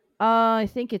 I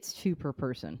think it's two per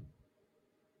person.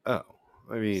 oh.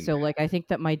 I mean, So, like, I think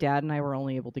that my dad and I were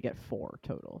only able to get four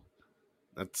total.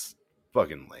 that's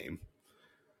fucking lame.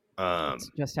 It's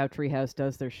just how Treehouse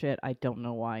does their shit. I don't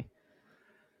know why.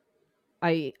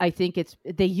 I think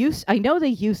I know they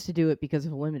used to do it because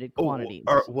of limited quantities.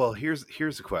 Well, here's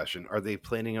the question: are they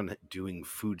planning on doing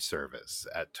food service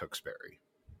at Tewksbury?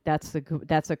 That's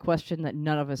a question that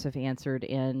none of us have answered,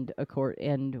 and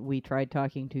we tried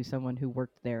talking to someone who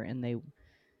worked there, and they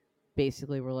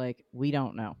basically were like, "We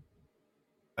don't know."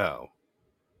 Oh,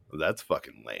 That's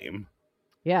fucking lame.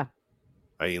 Yeah.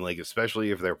 I mean, like,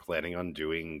 especially if they're planning on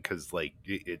doing, because, like,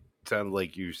 it sounded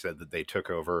like you said that they took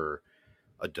over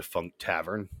a defunct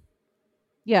tavern.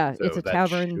 Yeah, it's So a that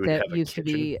tavern should that have a used to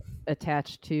kitchen. be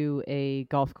attached to a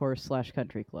golf course /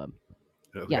 country club.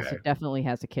 Yes, Okay. it definitely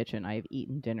has a kitchen. I have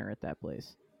eaten dinner at that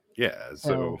place. Yeah.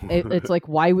 So So, it's like,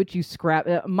 why would you scrap?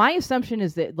 My assumption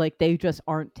is that like they just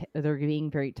aren't. They're being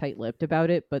very tight-lipped about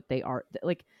it, but they are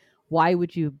like, why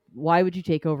would you? Why would you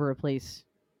take over a place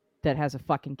that has a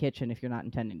fucking kitchen if you're not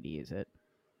intending to use it?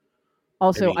 I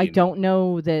Also, I mean, don't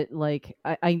know that like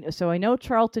I know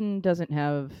Charlton doesn't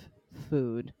have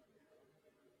food.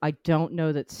 I don't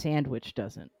know that Sandwich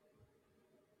doesn't.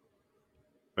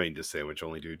 does Sandwich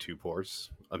only do 2 pours?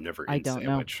 I'm never I in don't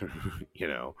know. Sandwich. You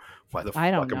know, why the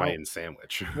I don't fuck am I know. in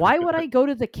Sandwich? Why would I go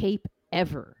to the Cape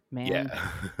ever, man?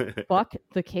 Yeah. Fuck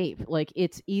the Cape. Like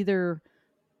it's either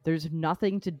there's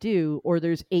nothing to do or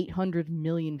there's 800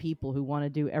 million people who want to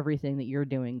do everything that you're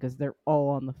doing because they're all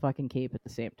on the fucking Cape at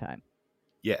the same time.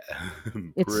 Yeah.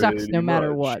 It sucks Pretty no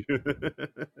matter much.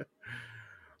 what.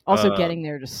 Also, getting um,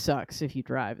 there just sucks if you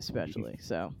drive, especially.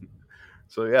 So,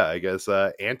 so yeah, I guess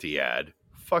anti-ad.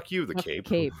 Fuck you, the fuck the Cape.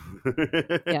 Cape.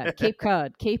 Yeah, Cape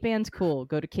Cod. Cape Ann's cool.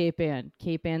 Go to Cape Ann.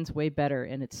 Cape Ann's way better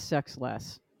and it sucks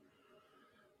less.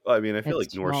 Well, I mean, I feel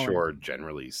It's like North smaller. Shore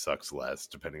generally sucks less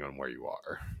depending on where you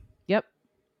are. Yep.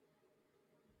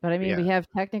 But I But mean, yeah. we have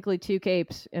technically two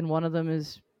capes, and one of them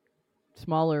is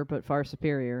smaller but far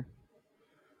superior.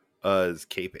 Is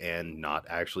Cape Ann not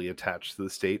actually attached to the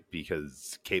state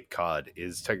because Cape Cod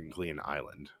is technically an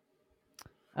island?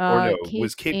 Or no,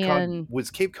 Cape Ann. Was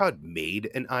Cape Cod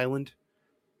made an island?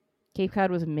 Cape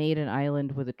Cod was made an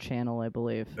island with a channel, I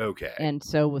believe, Okay. and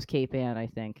so was Cape Ann, I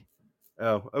think.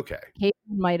 Oh, okay. Cape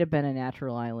Ann might have been a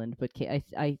natural island, but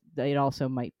it also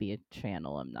might be a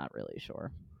channel. I'm not really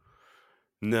sure.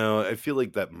 No, I feel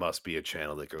like that must be a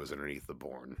channel that goes underneath the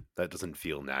Bourne. That doesn't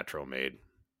feel natural made.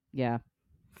 Yeah.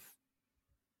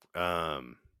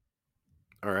 Um.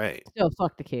 All right. Still,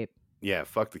 fuck the Cape. Yeah.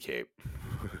 Fuck the Cape.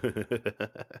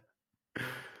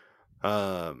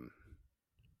 um.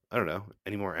 I don't know.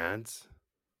 Any more ads?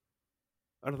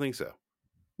 I don't think so.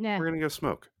 Nah. We're gonna go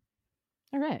smoke.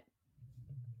 All right.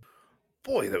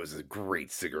 Boy, that was a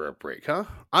great cigarette break, huh?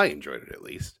 I enjoyed it at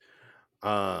least.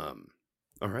 All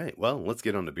right, well, let's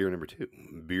get on to beer number 2.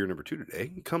 Beer number 2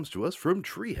 today comes to us from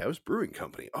Treehouse Brewing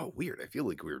Company. Oh, weird. I feel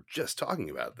like we were just talking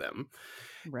about them.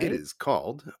 It Right. is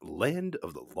called Land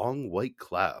of the Long White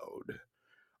Cloud.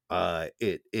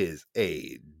 It is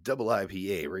a double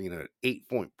IPA, ringing at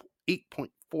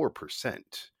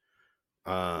 8.4%.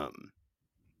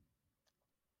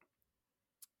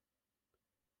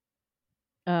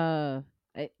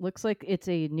 It looks like it's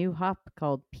a new hop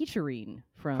called Peacherine Huh,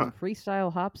 from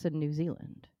Freestyle Hops in New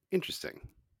Zealand. interesting.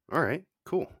 All right,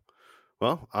 cool.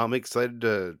 Well, I'm excited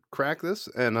to crack this,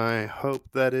 and I hope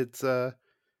that it's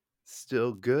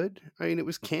still good. I mean, it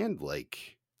was canned less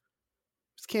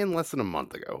than a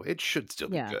month ago. It should still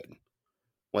be Yeah, good.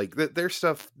 Like their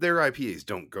stuff, their IPAs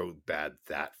don't go bad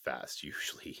that fast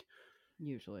usually.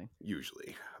 usually.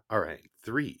 Usually. All right,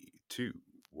 3, 2,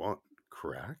 1,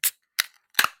 crack.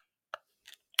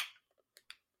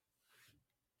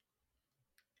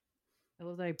 I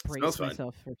love that I Smells brace fine.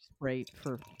 myself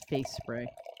for face spray.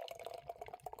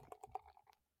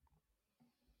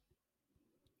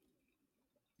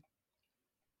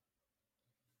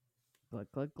 Glug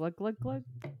glug glug glug glug.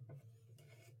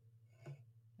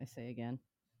 I say again.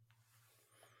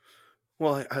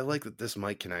 Well, I like that this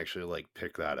mic can actually like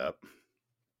pick that up.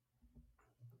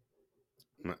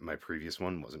 My previous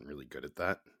one wasn't really good at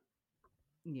that.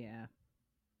 Yeah.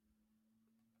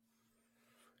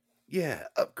 Yeah,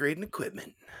 upgrading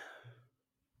equipment.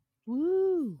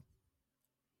 Woo.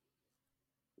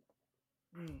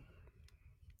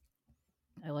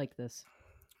 I like this.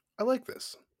 I like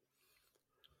this.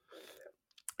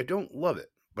 I don't love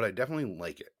it, but I definitely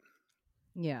like it.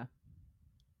 Yeah.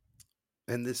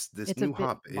 And this It's a new bit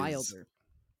hop is, milder.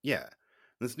 yeah,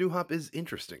 this new hop is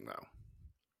interesting though.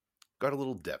 Got a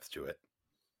little depth to it.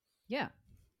 Yeah.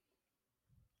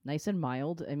 Nice and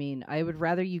mild. I mean, I would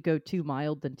rather you go too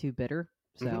mild than too bitter.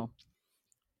 Hmm. So,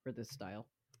 for this style.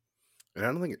 And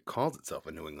I don't think it calls itself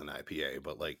a New England IPA,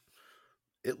 but like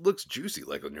it looks juicy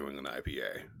like a New England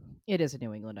IPA. It is a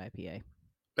New England IPA.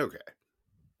 Okay.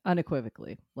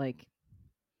 Unequivocally. Like,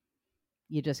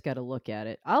 you just got to look at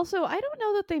it. Also, I don't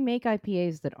know that they make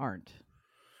IPAs that aren't.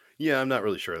 Yeah, I'm not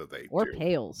really sure that they Or do.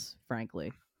 pales,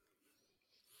 frankly.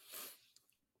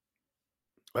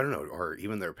 I don't know, are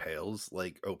even their pails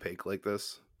like opaque like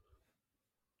this?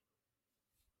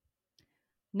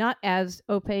 Not as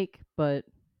opaque, but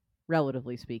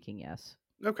relatively speaking, yes.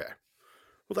 Okay.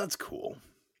 Well, that's cool.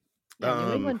 Yeah,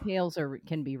 New England Tales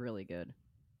can be really good.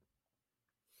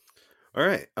 All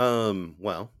right.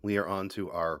 Well, we are on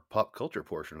to our pop culture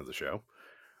portion of the show.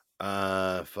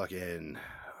 Fucking,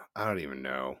 I don't even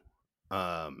know.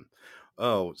 Um,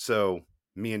 so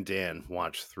me and Dan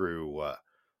watched through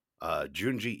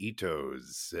Junji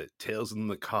Ito's Tales of the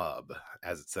Macabre,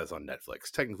 as it says on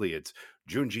Netflix. Technically, it's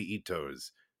Junji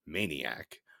Ito's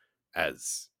Maniac,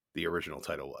 as the original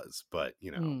title was, but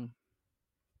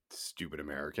stupid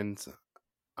Americans.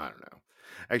 I don't know.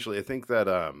 Actually, I think that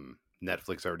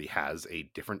Netflix already has a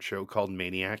different show called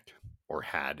Maniac, or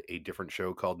had a different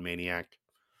show called Maniac.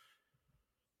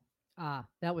 Ah,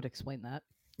 that would explain that.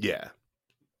 Yeah.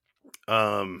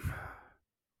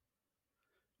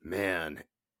 Man,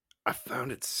 I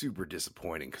found it super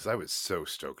disappointing because I was so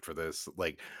stoked for this.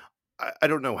 Like, I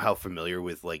don't know how familiar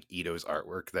with like Ito's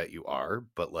artwork that you are,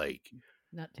 but like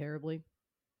Not terribly.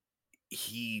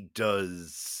 he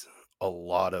does a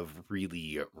lot of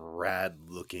really rad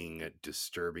looking,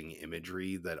 disturbing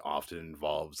imagery that often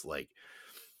involves like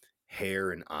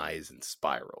hair and eyes and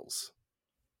spirals.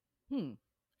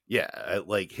 Yeah,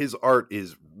 like his art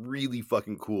is really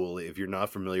fucking cool. If you're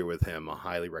not familiar with him, I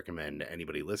highly recommend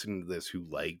anybody listening to this who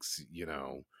likes,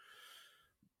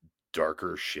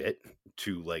 darker shit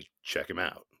to like check him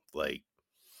out. Like,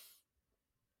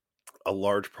 a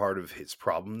large part of his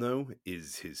problem though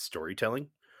is his storytelling,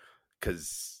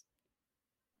 because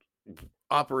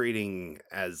operating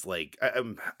as like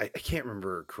I can't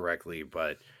remember correctly,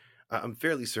 but I'm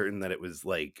fairly certain that it was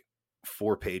like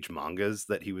 4-page mangas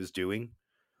that he was doing.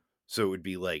 So it would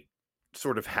be like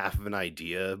sort of half of an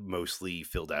idea, mostly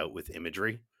filled out with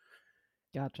imagery.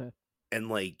 Gotcha. And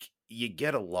like you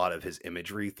get a lot of his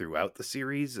imagery throughout the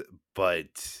series,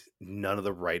 but none of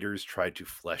the writers tried to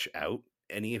flesh out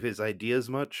any of his ideas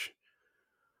much.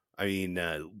 I mean,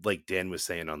 like Dan was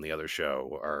saying on the other show,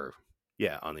 or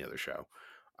yeah, on the other show,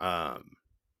 um,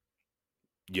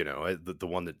 the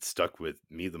one that stuck with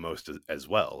me the most as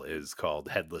well is called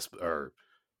Headless, or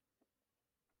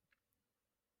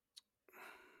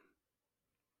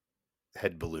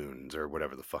Head Balloons, or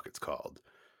whatever the fuck it's called.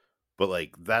 But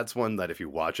like that's one that if you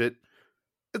watch it,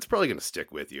 it's probably gonna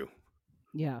stick with you.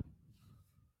 Yeah.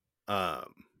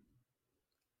 Um,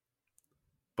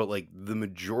 but like the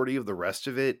majority of the rest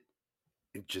of it,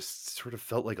 it just sort of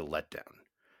felt like a letdown,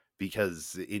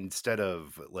 because instead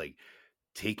of like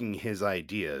taking his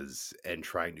ideas and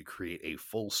trying to create a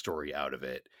full story out of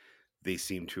it, they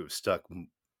seem to have stuck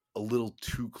a little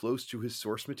too close to his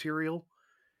source material.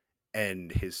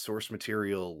 And his source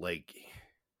material, like,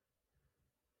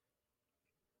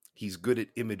 he's good at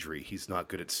imagery, he's not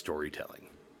good at storytelling,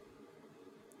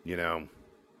 you know?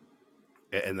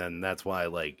 And then that's why,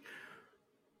 like,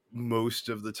 most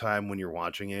of the time when you're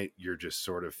watching it, you're just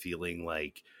sort of feeling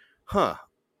like, huh,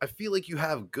 I feel like you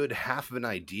have good half of an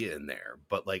idea in there,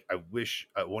 but like I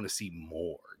want to see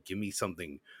more. Give me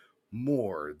something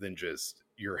more than just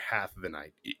your half of an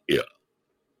idea. Yeah.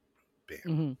 Bam.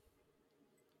 Mm-hmm.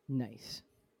 Nice.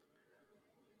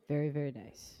 Very, very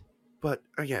nice. But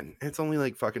again, it's only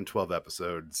like fucking 12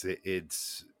 episodes.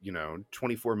 It's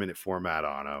 24-minute format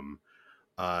on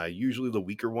them. Usually the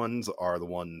weaker ones are the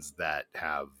ones that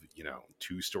have,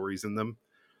 2 stories in them,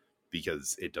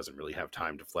 because it doesn't really have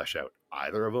time to flesh out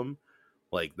either of them.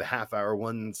 Like the half-hour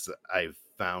ones I've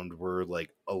found were like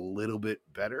a little bit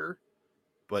better,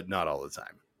 but not all the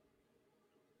time.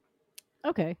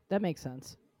 Okay, that makes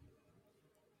sense.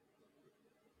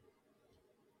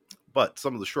 But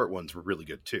some of the short ones were really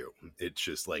good too. It's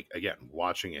just like, again,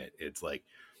 watching it, it's like,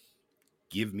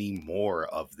 give me more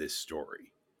of this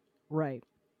story. Right.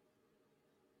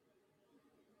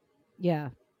 Yeah.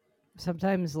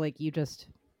 Sometimes like it's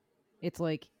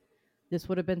like this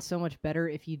would have been so much better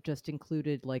if you just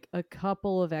included like a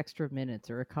couple of extra minutes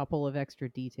or a couple of extra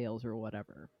details or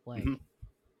whatever. Like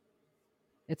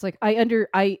it's like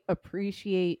I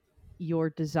appreciate your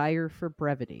desire for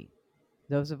brevity.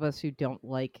 Those of us who don't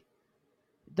like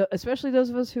especially those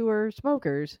of us who are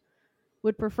smokers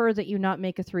would prefer that you not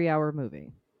make a 3-hour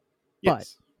movie. But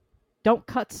Yes. don't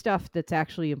cut stuff that's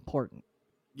actually important.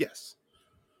 Yes.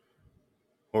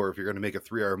 Or if you're going to make a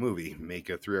 3-hour movie, make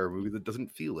a 3-hour movie that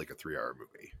doesn't feel like a 3-hour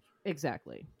movie.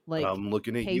 Exactly. Like I'm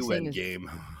looking at you, pacing is Endgame.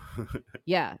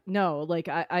 yeah, no, like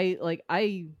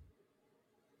I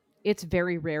it's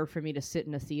very rare for me to sit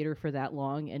in a theater for that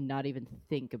long and not even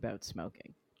think about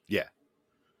smoking. Yeah.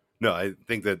 No, I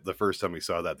think that the first time we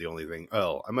saw that, the only thing,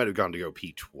 I might have gone to go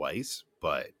pee twice,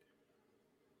 but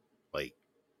like,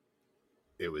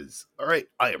 it was all right.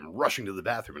 I am rushing to the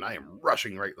bathroom and I am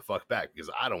rushing right the fuck back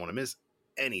because I don't want to miss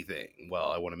anything.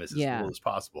 Well, I want to miss as Yeah. little as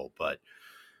possible, but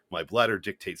My bladder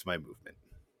dictates my movement.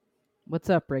 What's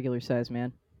up, regular size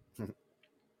man?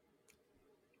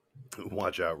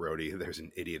 Watch out, Rhodey. There's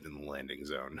an idiot in the landing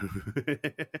zone.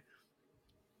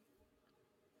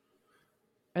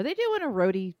 Are they doing a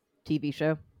roadie TV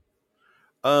show?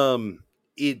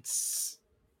 It's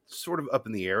sort of up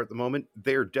in the air at the moment.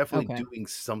 They're definitely Okay. doing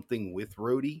something with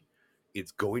Rhodey.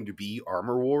 It's going to be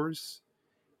Armor Wars.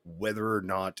 Whether or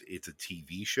not it's a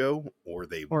TV show or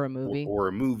Or a movie? or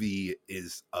a movie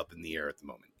is up in the air at the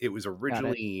moment. It was Got it.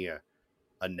 originally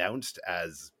announced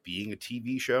as being a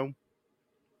TV show,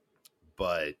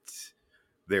 but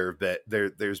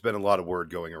there's been a lot of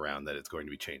word going around that it's going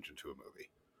to be changed into a movie.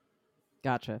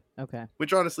 Gotcha. Okay.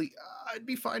 Which honestly, I'd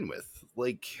be fine with.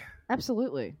 Like,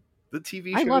 Absolutely. the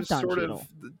TV I love shows Don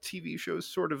Cheadle.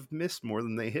 sort of missed more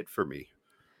than they hit for me.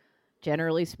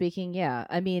 Generally speaking, yeah.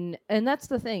 I mean, and that's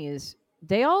the thing is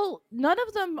none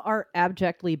of them are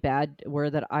abjectly bad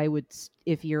where that I would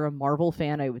if you're a Marvel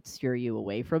fan, I would steer you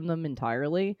away from them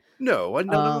entirely. No, none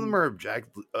of them are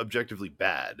objectively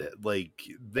bad. Like,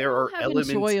 there are have elements,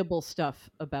 enjoyable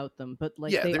stuff about them, but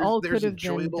like yeah, they all there's could have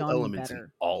been enjoyable done elements better.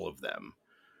 in all of them.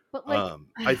 But like,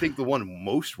 I think the one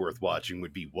most worth watching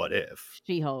would be What If.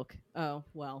 She-Hulk. Oh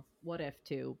well, What If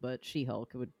too, but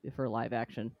She-Hulk would for live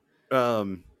action.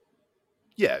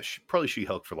 Yeah, probably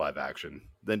She-Hulk for live action.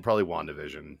 Then probably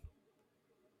WandaVision.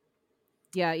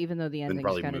 Yeah, even though the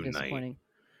ending's kind of disappointing.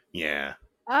 Yeah.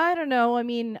 I don't know. I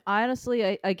mean,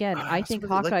 honestly, I think really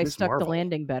Hawkeye like Ms. stuck Marvel. the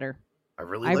landing better. I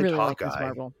really like Hawkeye. Ms.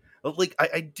 Marvel. Like,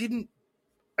 I didn't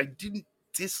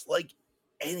dislike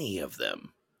any of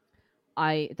them.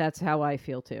 That's how I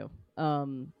feel too. I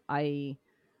mean,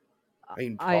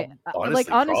 honestly,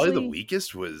 probably the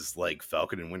weakest was like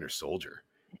Falcon and Winter Soldier.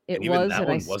 It was,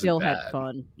 and I still had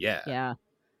fun. Yeah.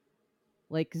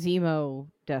 Like Zemo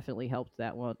definitely helped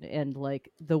that one, and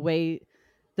like the way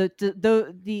the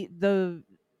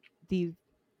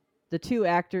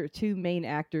two main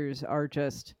actors are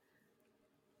just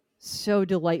so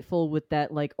delightful with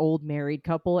that like old married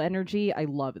couple energy. I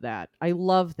love that.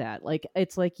 Like,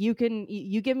 it's like you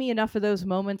give me enough of those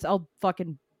moments, I'll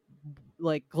fucking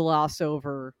like gloss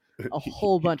over a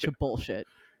whole bunch of bullshit.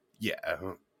 Yeah.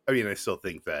 I mean, I still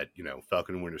think that,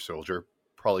 Falcon and Winter Soldier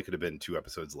probably could have been 2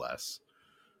 episodes less.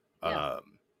 Yeah.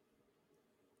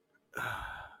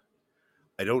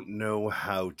 I don't know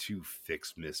how to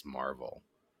fix Ms. Marvel,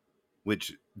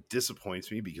 which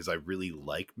disappoints me because I really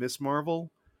like Ms. Marvel.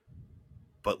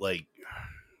 But, like,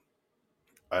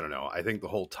 I don't know. I think the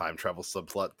whole time travel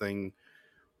subplot thing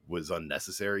was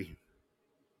unnecessary.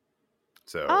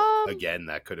 So, again,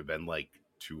 that could have been, like,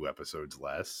 2 episodes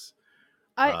less.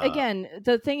 Again,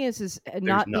 the thing is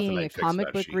not being a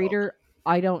comic book reader,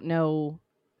 I don't know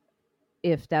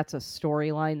if that's a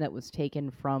storyline that was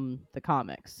taken from the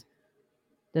comics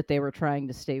that they were trying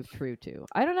to stay true to.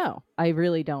 I don't know. I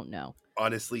really don't know.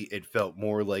 Honestly, it felt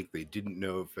more like they didn't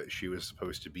know if she was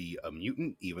supposed to be a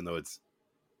mutant, even though it's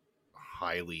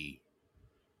highly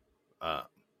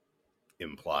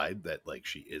implied that like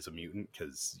she is a mutant,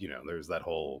 because there's that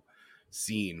whole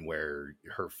scene where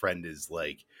her friend is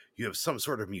like, you have some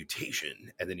sort of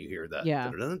mutation, and then you hear that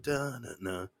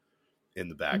in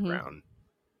the background,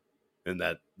 and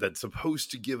that's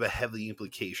supposed to give a heavy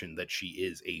implication that she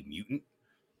is a mutant.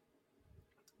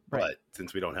 Right. But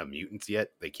since we don't have mutants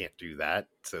yet, they can't do that.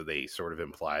 So they sort of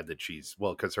implied that she's,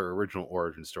 well, because her original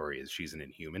origin story is she's an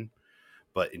Inhuman,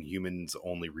 but Inhumans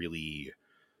only really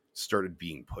started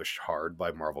being pushed hard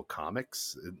by Marvel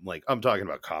Comics. Like, I'm talking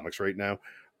about comics right now.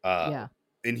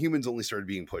 Inhumans only started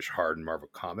being pushed hard in Marvel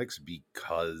Comics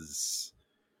because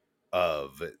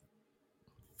of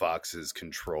Fox's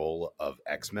control of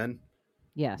X-Men.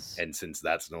 Yes. And since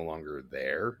that's no longer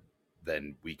there,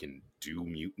 then we can do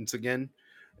mutants again.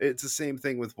 It's the same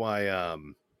thing with why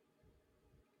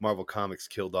Marvel Comics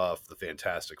killed off the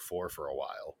Fantastic Four for a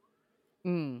while.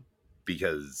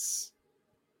 Because,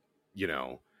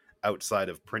 outside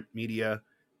of print media,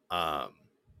 20th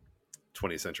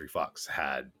Century Fox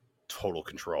had total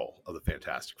control of the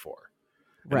Fantastic Four.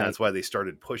 And that's why they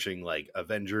started pushing like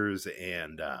Avengers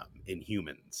and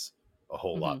Inhumans a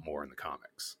whole lot more in the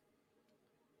comics.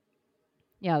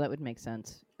 Yeah, that would make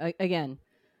sense. Again,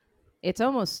 it's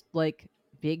almost like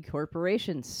big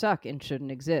corporations suck and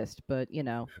shouldn't exist, but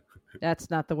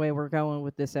that's not the way we're going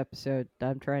with this episode.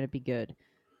 I'm trying to be good.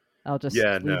 I'll just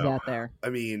leave that there. I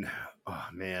mean, oh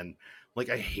man, like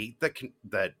I hate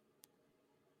that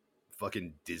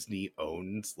fucking Disney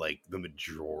owns like the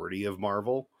majority of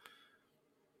Marvel,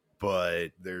 but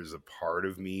there's a part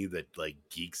of me that like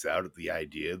geeks out at the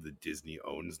idea that Disney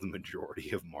owns the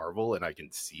majority of Marvel, and I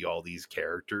can see all these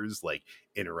characters like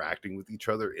interacting with each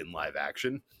other in live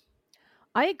action.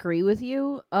 I agree with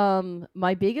you.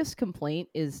 My biggest complaint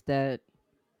is that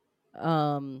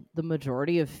the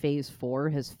majority of Phase 4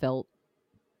 has felt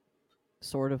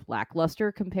sort of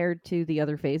lackluster compared to the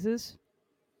other phases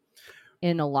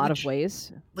in a lot of Which,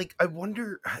 ways. like,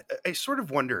 I sort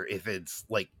of wonder if it's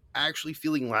like actually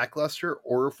feeling lackluster,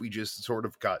 or if we just sort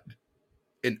of got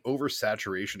an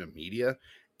oversaturation of media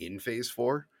in phase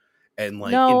 4, and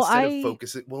like No, instead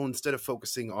of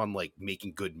focusing on like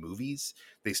making good movies,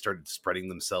 they started spreading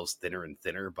themselves thinner and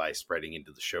thinner by spreading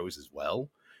into the shows as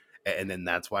well. And then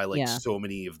that's why like yeah. so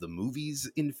many of the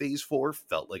movies in phase 4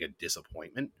 felt like a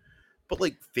disappointment. But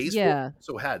like phase 4 Yeah.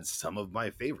 also had some of my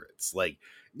favorites. Like,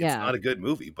 it's Yeah. not a good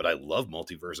movie, but I love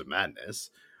Multiverse of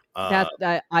Madness. uh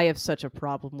I have such a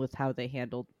problem with how they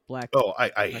handled I Black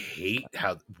hate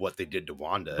how what they did to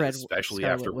Wanda, Red especially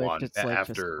after Scarlet Witch. Wanda, It's like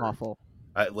just awful.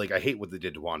 I hate what they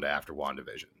did to Wanda after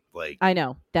WandaVision. Like, I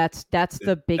know. That's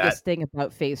the that, biggest thing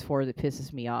about Phase 4 that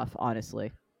pisses me off,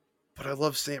 honestly. but I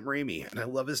love Sam Raimi and I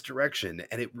love his direction,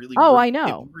 and Oh, I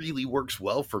it know. really works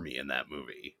well for me in that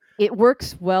movie. It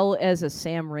works well as a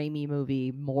Sam Raimi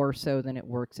movie more so than it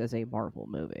works as a Marvel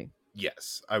movie.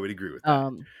 Yes, I would agree with that.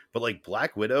 Um But like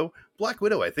Black Widow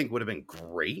I think would have been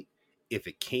great if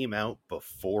it came out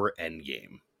before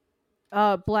Endgame.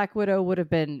 Black Widow would have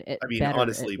been I mean, better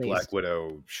honestly, at least. Black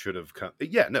Widow should have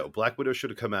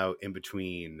come out in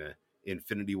between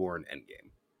Infinity War and Endgame.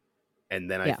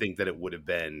 And then I Yeah, think that it would have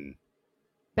been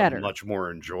a better. much more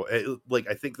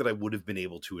I think that I would have been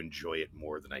able to enjoy it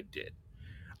more than I did.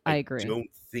 I I agree.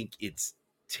 don't think it's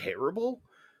terrible.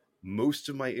 Most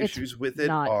of my It's issues with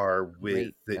it not are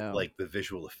with great though. the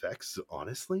visual effects,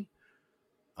 honestly.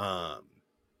 Um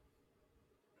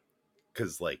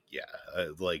cuz like yeah,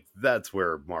 like that's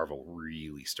where Marvel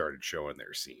really started showing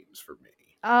their seams for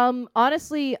me.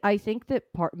 Honestly, I think that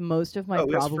most of my Oh,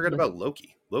 we also problem forgot with about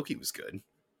Loki. Loki was good.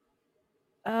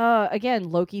 again,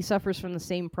 Loki suffers from the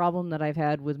same problem that I've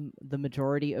had with the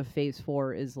majority of Phase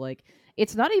 4 is like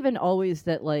it's not even always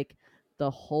that like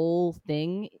the whole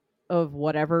thing of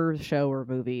whatever show or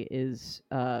movie is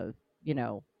you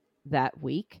know, that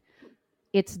weak.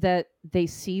 It's that they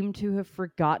seem to have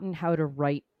forgotten how to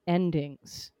write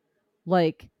endings.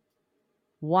 Like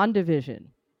WandaVision,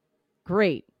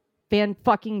 great, fan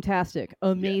fucking tastic,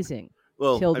 Yeah. amazing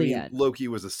Well, till I the mean, end. Loki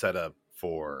was a setup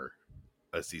for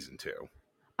a season 2.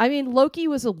 I mean, Loki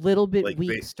was a little bit Like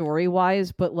weak story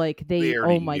wise, but like they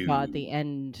oh already my god, the knew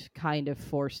end kind of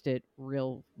forced it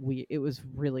real weird. It was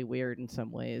really weird in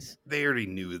some ways.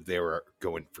 that they were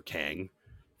going for Kang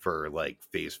for like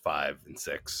phase 5 and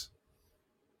 6.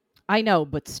 I know,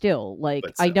 but still, like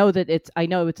But still. I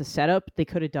know it's a setup. They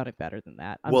could have done it better than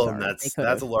that. I'm Well, and sorry, they could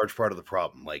that's have. a large part of the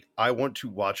problem. Like, I want to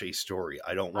watch a story.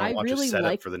 I don't want I to watch a really setup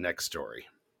like for the next story.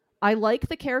 I like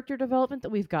the character development that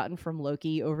we've gotten from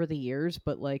Loki over the years,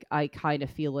 but like I kind of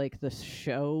feel like the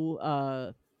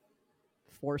show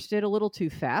forced it a little too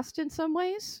fast in some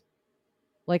ways.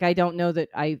 Like I don't know that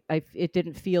I it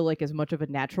didn't feel like as much of a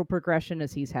natural progression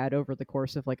as he's had over the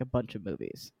course of like a bunch of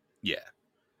movies. Yeah.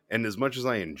 And as much as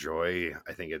I enjoy,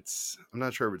 I think I'm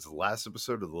not sure if it's the last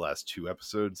episode or the last 2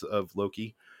 episodes of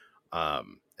Loki.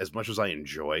 As much as I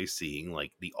enjoy seeing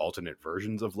like the alternate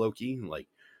versions of Loki, like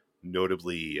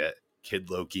notably Kid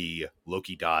Loki,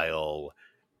 Loki Dial,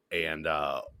 and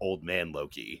Old Man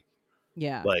Loki,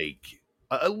 Yeah. like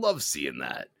I love seeing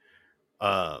that.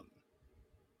 Um,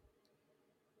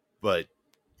 but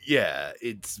yeah,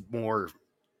 it's a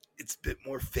bit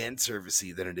more fan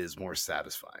servicey than it is more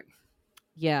satisfying.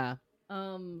 Yeah.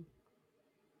 Um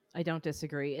I don't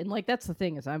disagree. And like that's the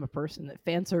thing is I'm a person that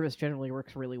fan service generally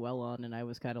works really well on and I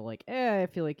was kind of I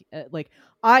feel like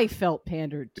I felt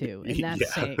pandered to and that's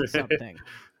Yeah. saying something.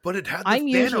 But it had the I'm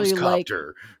Thanos usually like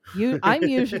copter. I'm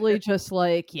usually just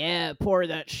like, yeah, pour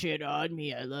that shit on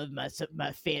me. I love my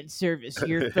fan service.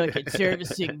 You're fucking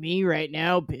servicing me right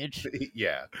now, bitch.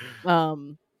 Yeah.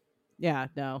 Um yeah,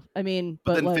 no. I mean,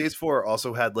 But but then like phase 4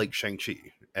 also had like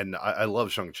Shang-Chi. And I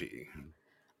love Shang-Chi.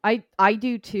 I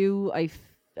do too.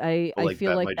 But I like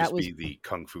feel that like might that just was be the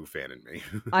Kung Fu fan in me.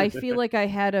 I feel like I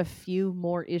had a few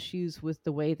more issues with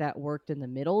the way that worked in the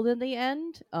middle than the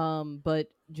end. But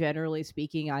generally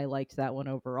speaking, I liked that one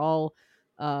overall.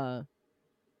 Uh,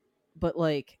 but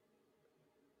like,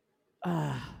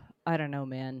 uh, I don't know,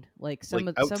 man. Like Like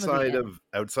some of the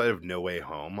outside of No Way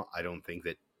Home, I don't think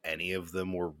that any of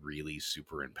them were really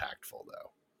super impactful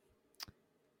though.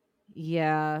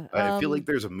 yeah. I feel like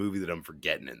there's a movie that I'm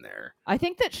forgetting in there. I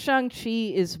think that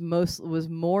Shang-Chi was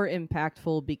more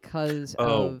impactful because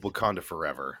Oh, of Wakanda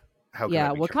Forever. How could I yeah,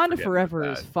 be Wakanda forgetting about Forever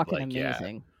is that? fucking Like, yeah.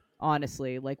 amazing.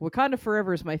 Honestly, like Wakanda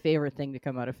Forever is my favorite thing to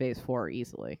come out of Phase 4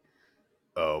 easily.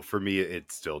 Oh, for me,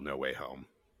 it's still No Way Home.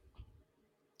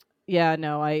 Yeah,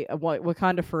 no,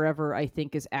 Wakanda Forever I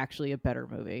think is actually a better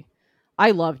movie.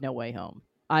 I love No Way Home.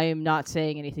 I am not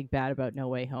saying anything bad about No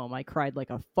Way Home. I cried like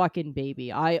a fucking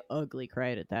baby. I ugly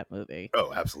cried at that movie.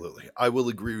 Oh, absolutely. I will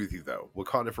agree with you though.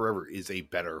 Wakanda Forever is a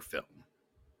better film.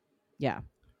 Yeah.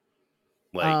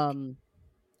 Like Um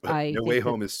I No Way think that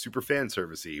Home is super fan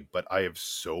servicey, but I have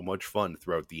so much fun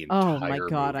throughout the oh my entire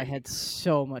god, I movie. had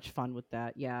so much fun with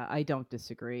that. Yeah, I don't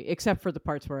disagree. Except for the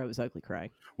parts where I was ugly crying.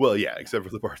 Well, yeah, Yeah. except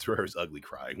for the parts where I was ugly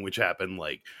crying, which happened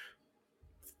like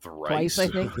Twice, thrice. I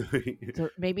think.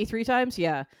 Maybe 3 times?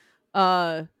 Yeah.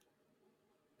 Uh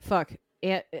fuck.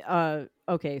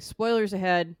 Okay, spoilers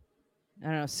ahead. I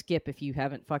don't know, skip if you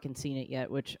haven't fucking seen it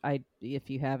yet, which if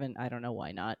you haven't, I don't know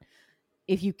why not.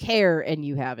 If you care and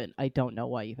you haven't, I don't know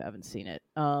why you haven't seen it.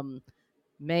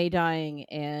 May dying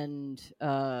and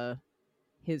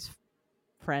his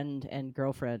friend and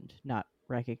girlfriend not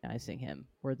recognizing him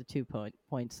were the 2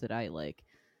 points that I like.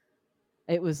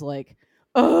 It was like,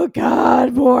 oh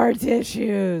god, more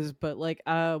tissues. But like,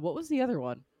 what was the other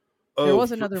one? There Oh, was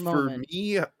for, another for moment.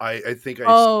 me, I think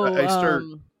Oh, I start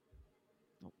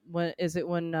when is it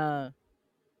when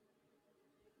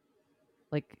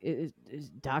like is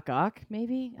Doc Ock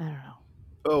maybe? I don't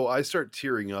know. I start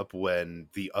tearing up when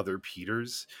the other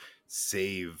Peters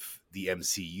save the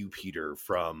MCU Peter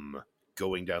from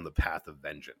going down the path of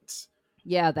vengeance.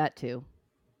 Yeah, that too.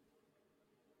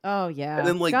 Oh And yeah.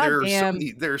 then like God damn.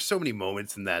 there are so many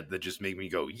moments in that that just make me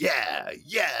go, yeah,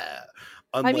 yeah.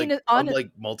 I mean,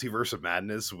 Unlike Multiverse of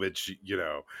Madness, which, you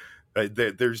know,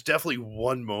 there's definitely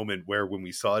one moment where when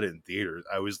we saw it in theaters,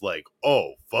 I was like,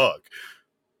 "Oh fuck!"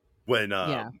 When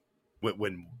yeah.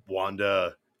 when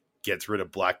Wanda gets rid of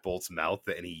Black Bolt's mouth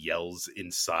and he yells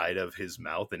inside of his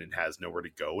mouth and it has nowhere to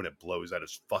go and it blows out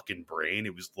his fucking brain,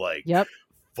 it was like, Yep.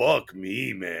 fuck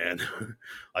me, man.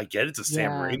 I get it's a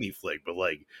Sam Yeah. Raimi flick, but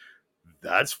like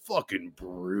that's fucking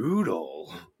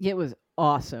brutal. It was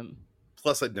awesome.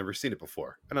 Plus, I'd never seen it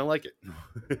before, and I like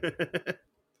it.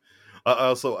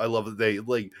 I love that they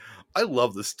like. I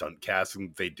love the stunt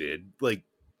casting they did. Like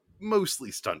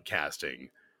mostly stunt casting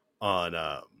on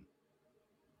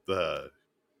the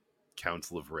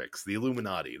Council of Ricks, the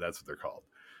Illuminati. That's what they're called.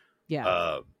 Yeah.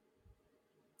 Uh,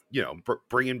 you know,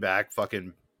 bringing back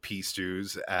fucking P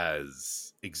Stews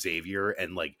as Xavier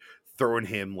and like throwing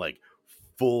him like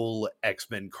full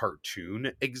X-Men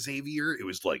cartoon Xavier. It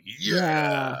was like,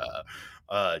 Yeah.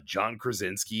 yeah. John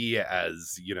Krasinski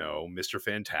as, you know, Mr.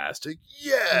 Fantastic.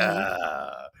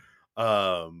 Mhm.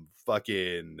 Yeah.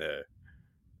 Fucking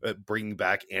bringing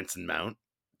back Anson Mount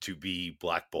to be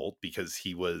Black Bolt because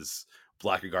he was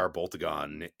Blackagar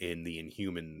Boltagon in the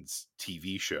Inhumans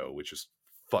TV show, which is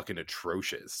fucking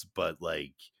atrocious, but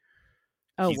like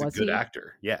Oh, he's a was good he?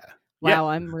 actor. Yeah. Yeah. Wow,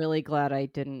 I'm really glad I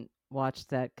didn't watch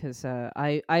that cuz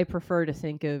I prefer to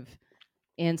think of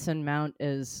Anson Mount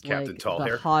as Captain like the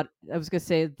Tallhair. hot I was going to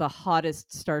say the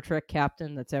hottest Star Trek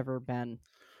captain that's ever been.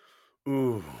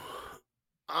 Ooh.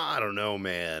 I don't know,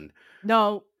 man.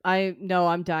 No,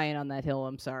 I'm dying on that hill.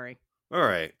 I'm sorry. All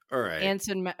right. All right.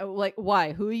 Like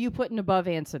why? Who are you putting above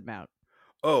Anson Mount?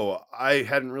 Oh, I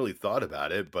hadn't really thought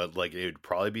about it, but like it would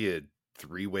probably be a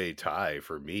three-way tie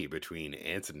for me between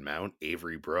Anson Mount,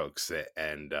 Avery Brooks,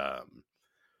 and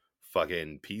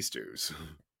fucking P Stews.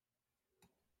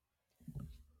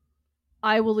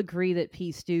 I will agree that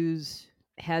P Stews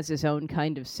has his own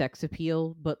kind of sex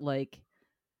appeal, but like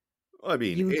I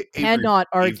mean, you Avery cannot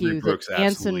Avery argue that Brooks Anson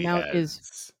absolutely Mount is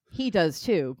has. he does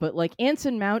too, but like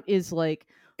Anson Mount is like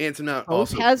Anson Mount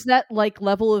both also, has that like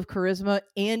level of charisma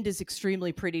and is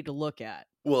extremely pretty to look at.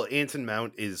 well, Anson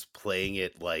Mount is playing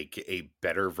it like a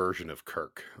better version of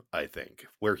Kirk, I think,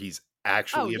 where he's Oh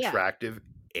actually yeah. attractive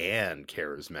and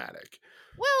charismatic.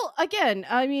 Well, again,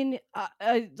 I mean,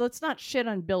 let's not shit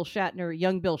on Bill Shatner,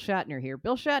 young Bill Shatner here.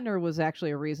 Bill Shatner was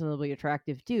actually a reasonably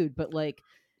attractive dude, but like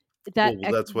that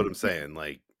Well, that's what I'm saying.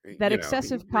 Like, that you know,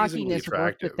 excessive reasonably cockiness worked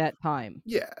at attractive. that time,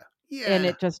 Yeah. and Yeah.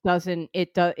 it just doesn't.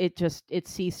 It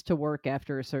ceased to work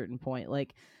after a certain point.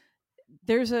 Like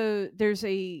there's a there's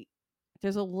a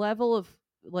there's a level of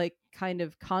like kind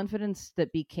of confidence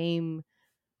that became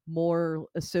more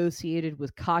associated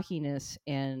with cockiness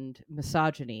and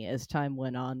misogyny as time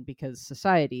went on because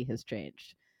society has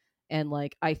changed. And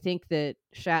like I think that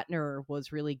Shatner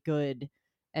was really good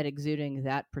at exuding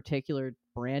that particular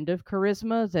brand of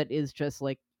charisma that is just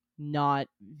like not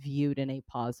viewed in a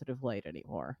positive light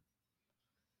anymore.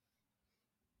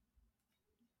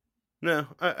 No,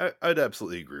 I'd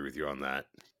absolutely agree with you on that.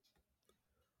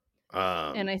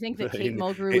 And I think that Kate And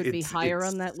Mulgrew would be higher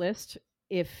on that it's list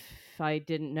if I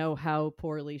didn't know how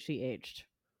poorly she aged.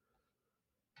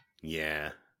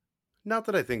 Yeah. Not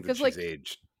that I think that Because she's like,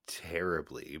 aged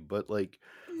terribly, but like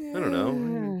I don't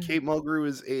know. Kate Mulgrew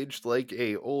is aged like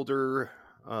a older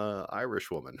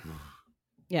Irish woman.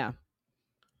 yeah,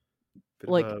 Bit of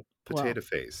like, a well, potato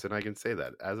face, and I can say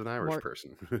that as an Irish more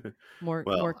person. more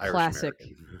Well, Irish classic.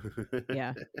 American.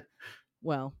 Yeah,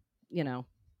 well, you know,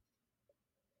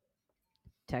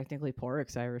 technically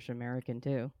Porrick's Irish American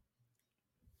too.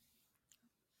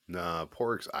 Nah,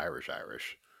 Pork's Irish. I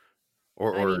mean,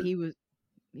 Or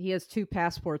he has 2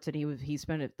 passports, and he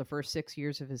spent it the first 6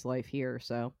 years of his life here,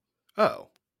 so oh,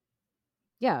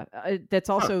 yeah, that's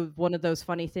huh. also one of those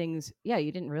funny things. Yeah,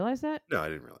 you didn't realize that? No, I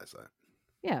didn't realize that.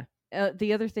 Yeah.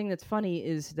 The other thing that's funny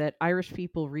is that Irish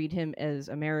people read him as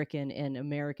American, and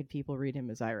American people read him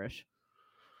as Irish.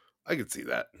 I could see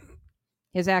that.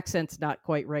 His accent's not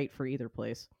quite right for either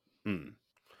place. Hmm.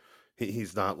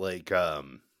 He's not like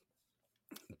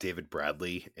David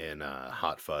Bradley in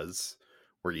Hot Fuzz,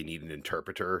 where you need an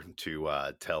interpreter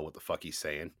to tell what the fuck he's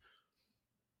saying.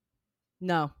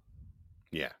 No,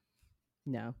 Yeah,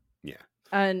 no. yeah,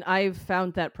 And I've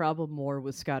found that problem more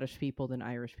with Scottish people than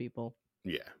Irish people.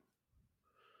 yeah.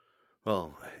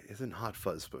 Well, isn't Hot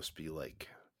Fuzz supposed to be like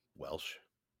Welsh,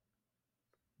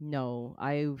 No,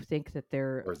 I think that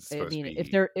they're. or is it I supposed to mean, if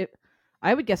be? they're,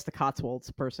 I would guess the Cotswolds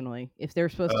personally. If they're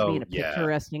supposed to be in Oh a yeah,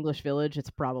 picturesque English village,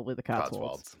 it's probably the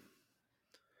Cotswolds. Cotswolds.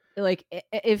 Like,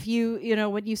 if you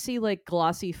know, when you see like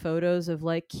glossy photos of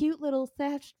like cute little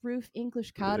thatched roof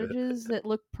English cottages that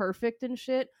look perfect and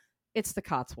shit, it's the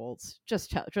Cotswolds.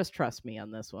 Just trust me on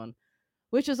this one.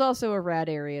 Which is also a rad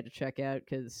area to check out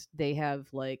because they have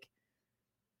like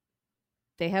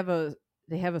they have a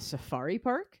they have a safari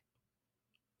park.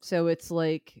 So it's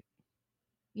like,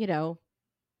 you know,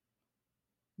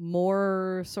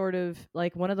 more sort of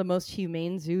like one of the most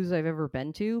humane zoos I've ever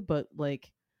been to, but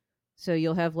like, so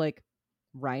you'll have like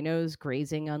rhinos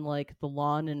grazing on like the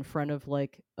lawn in front of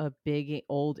like a big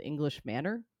old English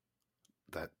manor.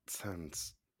 That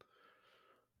sounds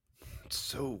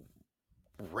so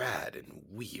rad and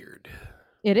weird.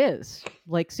 It is.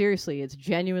 Like, seriously, it's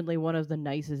genuinely one of the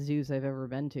nicest zoos I've ever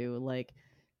been to. Like,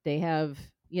 they have,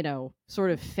 you know, sort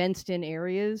of fenced in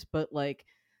areas, but like,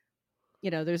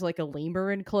 you know, there's like a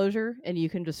lemur enclosure and you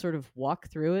can just sort of walk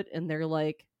through it, and they're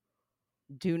like,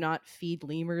 do not feed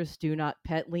lemurs, do not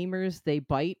pet lemurs, they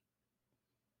bite.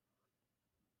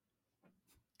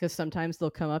 Because sometimes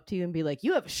they'll come up to you and be like,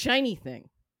 you have a shiny thing.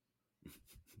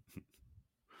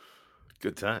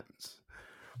 Good times.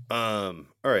 All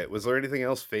right. Was there anything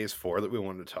else Phase 4 that we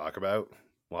wanted to talk about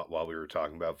while we were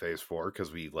talking about Phase 4?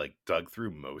 Because we like dug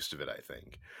through most of it. I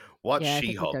think. Watch Yeah, I think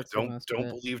we She-Hulk. got through most of Don't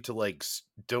it. believe to like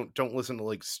don't listen to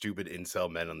like stupid incel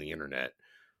men on the internet.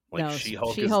 Like No,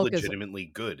 She-Hulk is She-Hulk is legitimately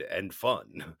good and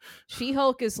fun.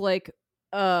 She-Hulk is like,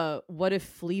 what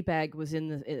if Fleabag was in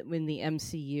the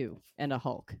MCU and a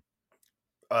Hulk?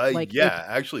 Like, Yeah.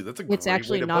 Actually, that's a it's great way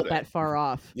actually to put not it. that far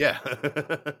off. Yeah.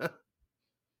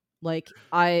 Like,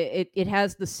 it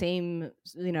has the same,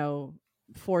 you know,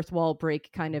 fourth wall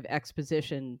break kind of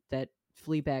exposition that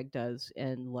Fleabag does,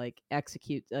 and like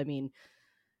execute. I mean,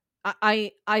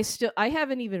 I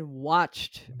haven't even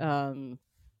watched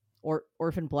or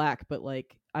Orphan Black, but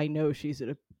like I know she's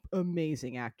an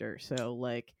amazing actor, so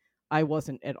like I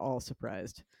wasn't at all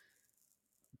surprised.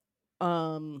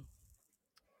 Um,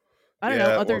 I don't know.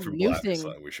 Yeah. Orphan Black is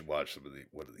something we should watch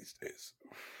one of these days.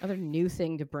 Other new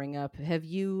thing to bring up. Have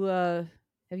you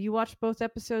watched both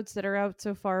episodes that are out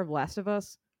so far of Last of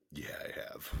Us? Yeah, I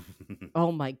have.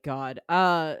 Oh my god.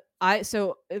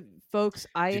 Folks,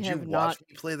 I Did you have not. watch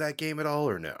me play that game at all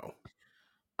or no?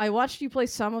 I watched you play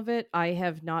some of it. I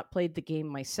have not played the game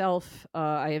myself.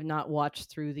 I have not watched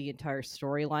through the entire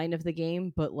storyline of the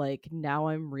game, but like now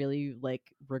I'm really like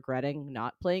regretting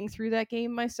not playing through that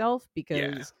game myself Yeah.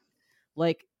 because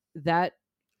like that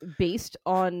based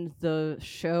on the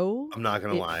show, I'm not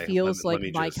gonna it lie. feels Let like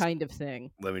me my just kind of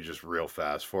thing. real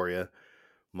fast for you.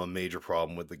 My major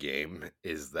problem with the game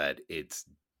is that it's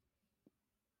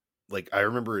like I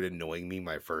remember it annoying me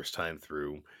my first time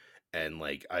through, and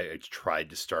like I tried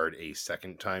to start a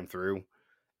second time through,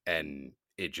 and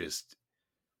it just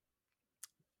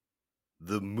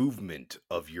the movement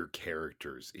of your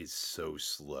characters is so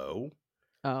slow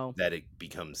Oh, that it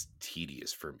becomes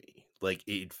tedious for me. Like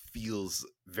it feels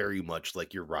very much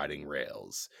like you're riding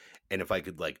rails. And if I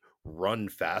could like run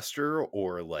faster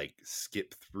or like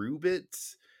skip through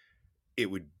bits, it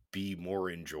would be more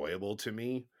enjoyable to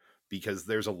me because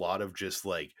there's a lot of just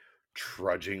like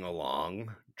trudging along,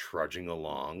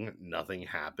 nothing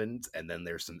happens, and then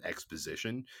there's some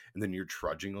exposition, and then you're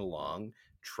trudging along,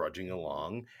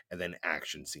 and then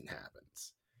action scene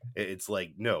happens. It's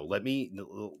like, no, let me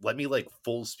like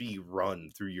full speed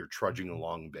run through your trudging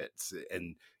along bits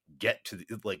and get to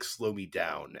like slow me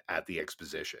down at the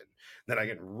exposition. Then I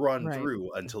can run Right.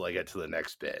 through until I get to the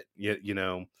next bit. You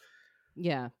know,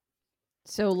 Yeah.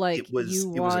 So like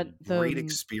you it was a want great the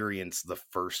experience the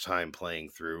first time playing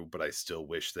through, but I still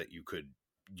wish that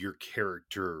your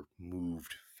character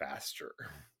moved faster.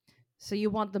 so you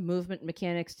want the movement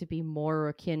mechanics to be more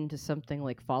akin to something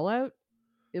like Fallout?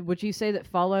 Would you say that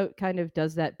Fallout kind of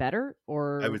does that better,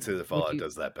 I or would say the would Fallout you?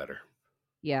 does that better.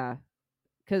 Yeah,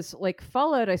 because like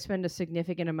Fallout, I spend a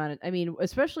significant amount of. I mean,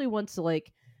 especially once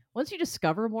you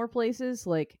discover more places,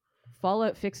 like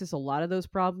Fallout fixes a lot of those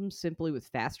problems simply with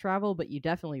fast travel, but you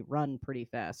definitely run pretty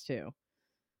fast too.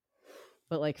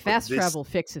 But like But fast travel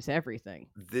fixes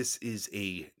everything. this is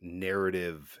a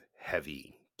narrative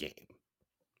heavy game.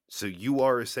 So you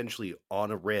are essentially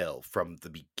on a rail from the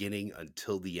beginning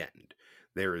until the end.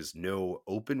 There is no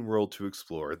open world to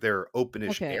explore. There are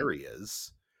openish Okay,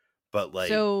 areas, but like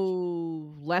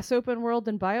so less open world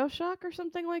than Bioshock or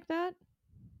something like that.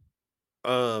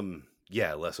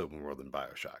 yeah, less open world than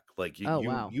BioShock. Like Oh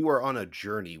wow. you are on a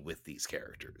journey with these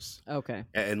characters. Okay.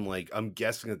 And like I'm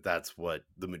guessing that that's what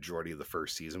the majority of the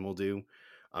first season will do.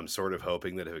 I'm sort of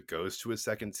hoping that if it goes to a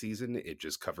second season, it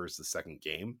just covers the second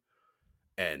game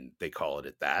and they call it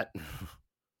at that.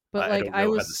 But I like don't I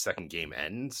know how the was second game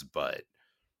ends, but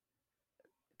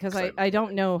because because I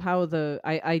don't know how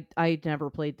I never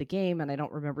played the game and I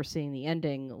don't remember seeing the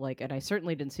ending, like, and I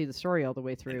certainly didn't see the story all the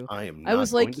way and through. I am I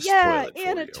was not like, going to yeah, spoil it for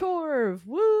Anna you. Torv,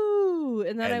 woo,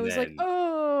 and then I And was like, then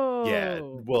yeah,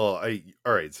 oh well,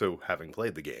 all right, so having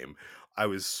played the game, I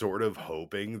was sort of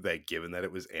hoping that given that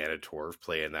it was Anna Torv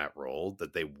playing that role,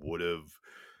 that they would have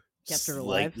kept her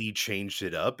alive. slightly changed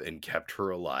it up and kept her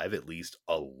alive at least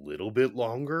a little bit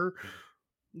longer.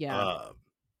 Yeah. Um,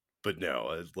 but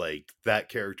no, like that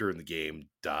character in the game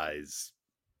dies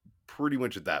pretty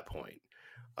much at that point.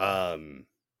 Um,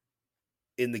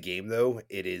 in the game though,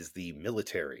 it is the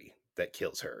military that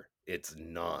kills her. It's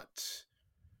not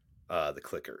the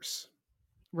clickers.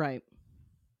 Right.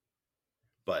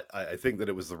 But I think that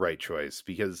it was the right choice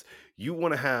because you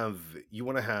want to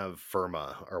have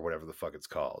Firma or whatever the fuck it's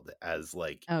called as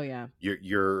like Oh yeah.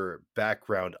 your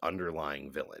background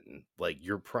underlying villain. Like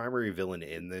your primary villain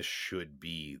in this should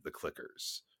be the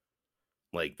clickers.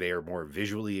 Like they are more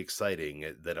visually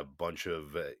exciting than a bunch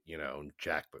of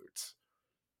jackboots.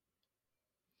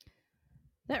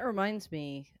 That reminds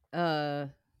me.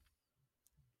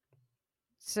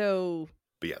 So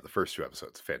But yeah, the first two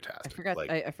episodes fantastic. Like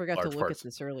I forgot to large look at parts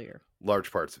this earlier.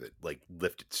 large parts of it like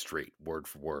lifted straight word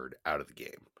for word out of the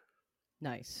game.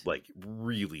 Nice. Like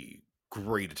really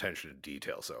great attention to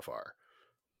detail so far.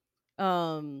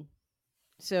 Um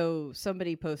so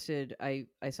somebody posted, I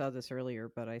saw this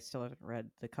earlier but I still haven't read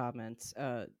the comments.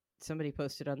 Somebody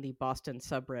posted on the Boston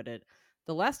subreddit,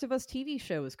 the Last of Us TV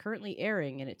show is currently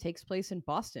airing and it takes place in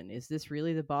Boston. Is this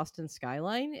really the Boston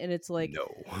skyline? And it's like, No.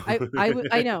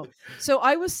 I know. So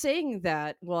I was saying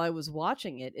that while I was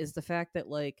watching it, is the fact that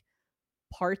like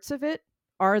parts of it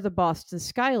are the Boston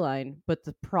skyline, but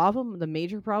the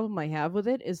major problem I have with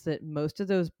it is that most of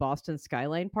those Boston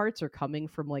skyline parts are coming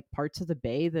from like parts of the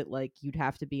bay that like you'd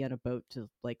have to be on a boat to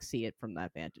like see it from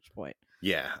that vantage point.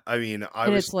 Yeah, I mean, I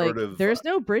And was it's sort like of there's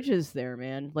no bridges there,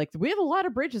 man. Like we have a lot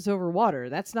of bridges over water.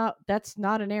 That's not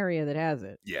an area that has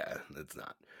it. yeah, it's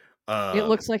not. It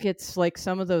looks Um like it's like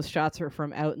some of those shots are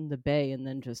from out in the bay and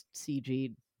then just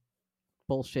CG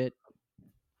bullshit.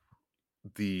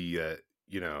 the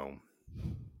you know,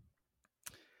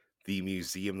 the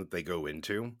museum that they go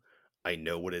into, I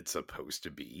know what it's supposed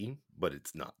to be, but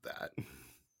it's not that.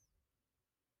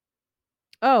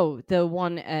 Oh, the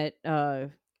one at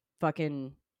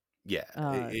fucking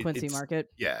Yeah, Quincy it's Market.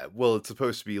 yeah, well, it's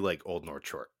supposed to be like Old North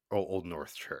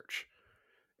Church.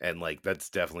 And like that's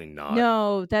definitely not.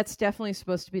 No, that's definitely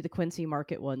supposed to be the Quincy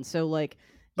Market one. So like,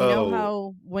 you know Oh,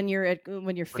 how when you're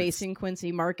but it's facing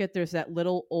Quincy Market, there's that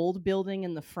little old building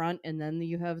in the front, and then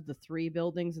you have the three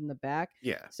buildings in the back.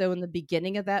 yeah, So in the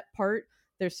beginning of that part,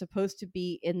 they're supposed to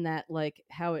be in that like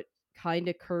how it kind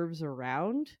of curves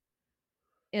around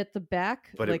at the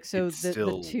back, but like so it's the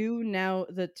still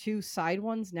two side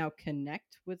ones now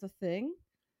connect with a thing.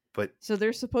 but So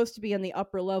they're supposed to be on the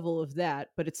upper level of that,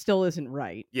 but it still isn't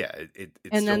right. yeah, it's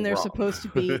And then still they're wrong. supposed to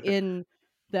be in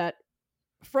that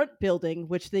front building,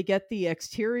 which they get the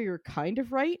exterior kind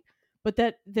of right, but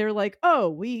that they're like, oh,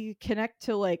 we connect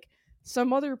to like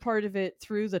some other part of it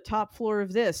through the top floor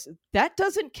of this. That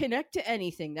doesn't connect to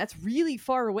anything. That's really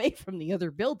far away from the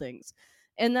other buildings.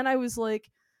 And then I was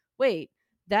like, wait,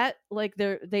 that like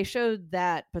they showed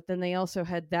that, but then they also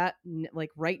had that like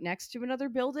right next to another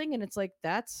building, and it's like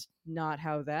that's not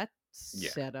how that's Yeah.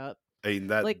 set up. I mean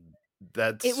Like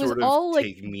that's it was sort of all like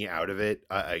taking me out of it.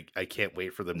 I can't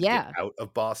wait for them to get yeah, out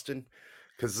of Boston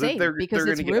because same they're because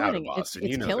going it's to get out of ruining Boston.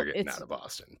 it's You know they're kill getting out it's of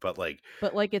Boston, but like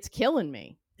but like it's killing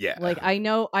me. yeah, Like I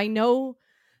know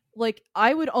like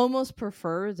I would almost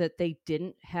prefer that they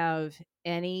didn't have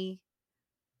any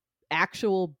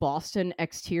actual Boston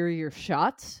exterior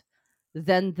shots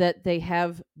than that they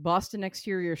have Boston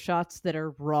exterior shots that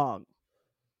are wrong.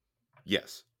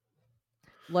 yes.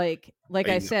 Like I I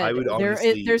mean, I said, would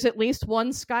honestly, there's at least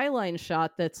one skyline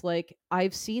shot that's like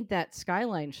I've seen that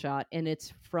skyline shot and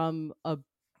it's from a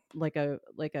like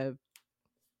a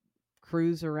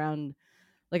cruise around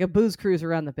like a booze cruise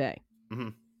around the bay.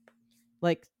 mhm,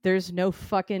 Like there's no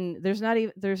fucking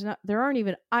there aren't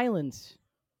even islands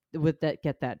with that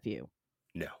get that view.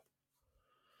 no,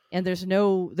 And there's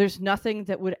nothing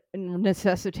that would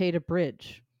necessitate a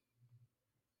bridge.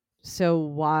 So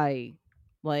why?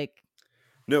 Like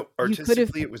no. you could have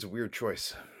Artistically, it was a weird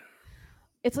choice.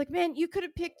 it's like, man, you could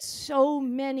have picked so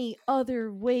many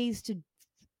other ways to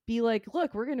be like,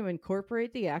 look, we're going to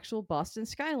incorporate the actual Boston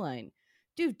skyline.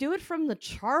 Dude, do it from the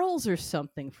Charles or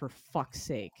something for fuck's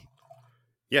sake.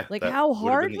 Yeah, Like that how would have been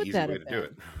hard the would easy that way have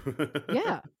to do been? it.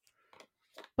 Yeah.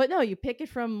 But no, you pick it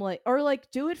from like or like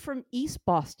do it from East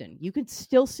Boston. You could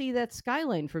still see that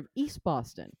skyline from East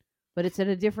Boston, but it's at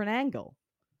a different angle.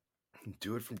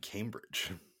 Do it from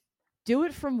Cambridge. Do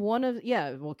it from one of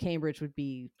well Cambridge would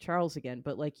be Charles again,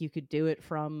 but like you could do it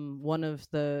from one of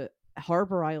the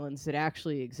harbor islands that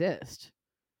actually exist.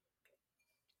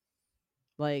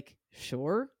 Like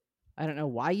sure, I don't know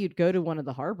why you'd go to one of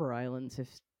the harbor islands if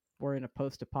we're in a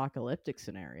post-apocalyptic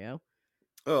scenario,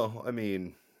 Oh, I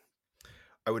mean,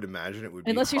 I would imagine it would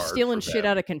be unless you're hard stealing for shit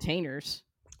out them. of containers.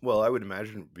 Well, I would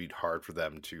imagine it would be hard for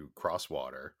them to cross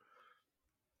water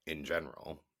in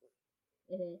general,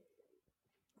 And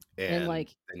and like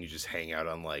then you just hang out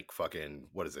on like fucking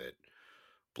what is it,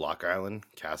 Block Island,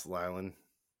 Castle Island,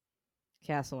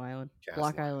 Castle Island,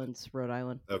 Block Castle Island. Islands, Rhode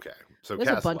Island. Okay, so There's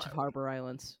a Castle bunch of Island. harbor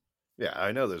islands. Yeah,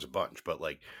 I know there's a bunch, but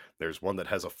like there's one that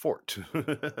has a fort.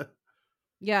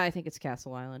 Yeah, I think it's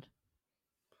Castle Island.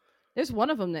 There's one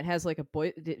of them that has like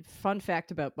a fun fact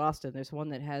about Boston. There's one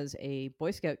that has a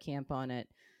Boy Scout camp on it,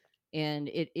 and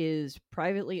it is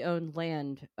privately owned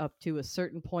land up to a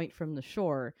certain point from the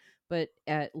shore. But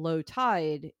at low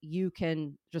tide, you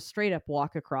can just straight up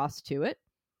walk across to it.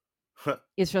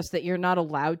 It's just that you're not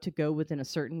allowed to go within a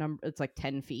certain number. It's like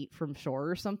 10 feet from shore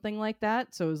or something like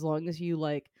that. So as long as you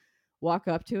like walk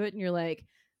up to it and you're like,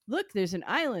 look, there's an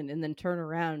island, and then turn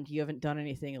around, you haven't done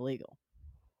anything illegal.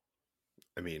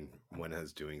 I mean, when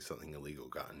has doing something illegal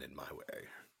gotten in my way?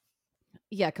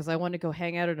 Yeah, because I want to go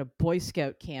hang out at a Boy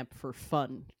Scout camp for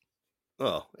fun.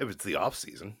 Well, if it's the off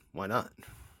season, why not?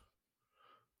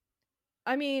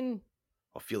 I mean,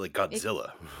 I'll feel like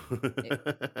Godzilla.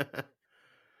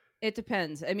 it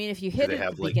depends. I mean, if you Do hit they it at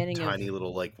have the like beginning of, tiny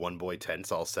little like one boy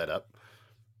tents all set up?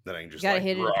 Then I can you just gotta like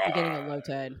hit it at the beginning of low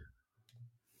tide.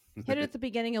 Hit it "Rah!" at the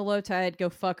beginning of low tide, go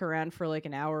fuck around for like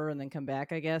an hour, and then come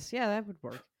back. I guess. Yeah, that would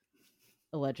work.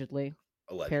 Allegedly,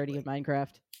 parody of Allegedly.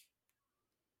 Minecraft.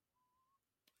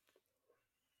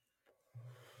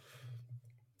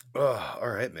 Oh, all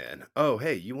right, man. Oh,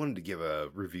 hey, you wanted to give a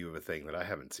review of a thing that I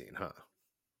haven't seen, huh?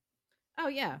 Oh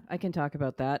yeah, I can talk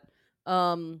about that.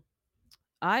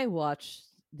 I watched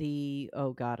the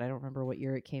oh god, I don't remember what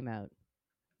year it came out.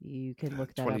 You can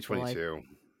look that up while I 2022.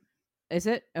 is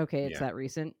it? Okay, it's Yeah. that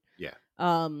recent. Yeah.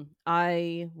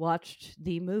 I watched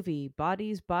the movie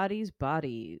Bodies, Bodies,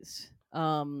 Bodies.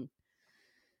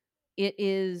 It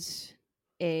is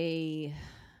a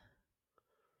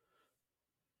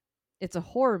it's a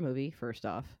horror movie first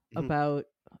off Mhm. about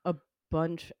a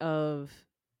bunch of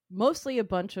mostly a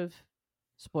bunch of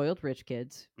spoiled rich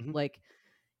kids, Mhm. like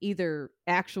either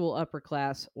actual upper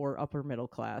class or upper middle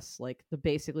class. Like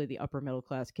basically the upper middle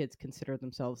class kids consider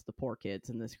themselves the poor kids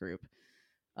in this group.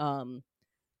 Um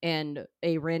and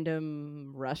a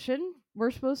random Russian,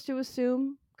 we're supposed to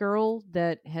assume, girl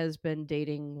that has been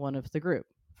dating one of the group.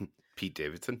 Pete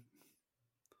Davidson.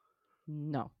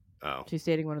 No, Oh. she's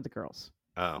dating one of the girls,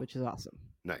 Oh. which is awesome.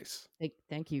 Nice.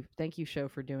 Thank you, show,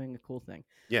 for doing a cool thing.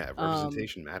 Yeah,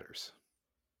 representation matters.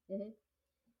 Mhm.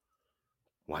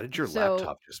 Why did your So,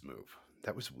 laptop just move?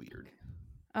 That was weird.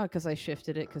 oh, because I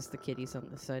shifted it because the kitty's on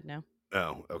this side now.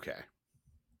 Oh, okay.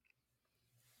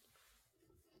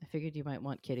 I figured you might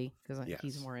want Kitty because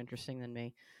he's Yes. more interesting than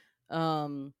me.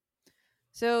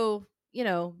 So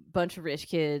bunch of rich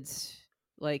kids,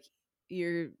 like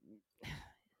you're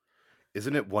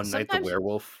Isn't it One Night the sometimes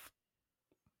Werewolf?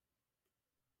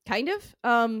 Kind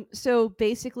of. So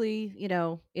basically,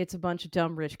 it's a bunch of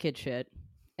dumb rich kid shit.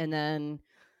 And then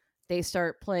they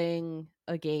start playing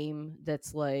a game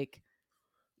that's like,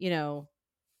 you know,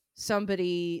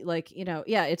 somebody like,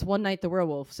 yeah, it's One Night the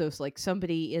Werewolf. So it's like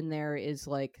somebody in there is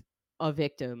like a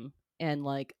victim and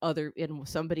like and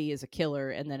somebody is a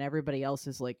killer and then everybody else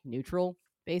is like neutral,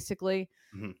 basically.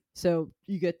 Mhm. So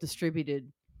you get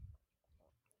distributed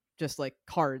just like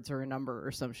cards or a number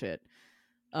or some shit.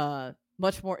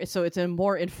 Much more so it's a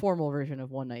more informal version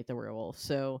of One Night the Werewolf.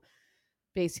 So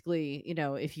basically,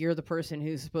 if you're the person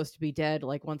who's supposed to be dead,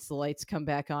 like once the lights come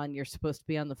back on, you're supposed to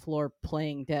be on the floor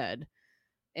playing dead.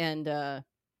 And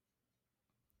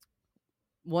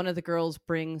one of the girls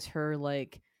brings her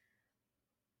like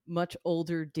much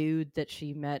older dude that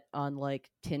she met on like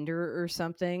Tinder or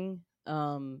something,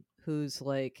 who's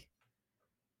like,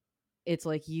 it's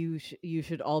like you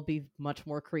should all be much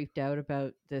more creeped out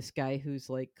about this guy who's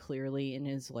like clearly in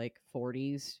his like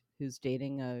 40s, who's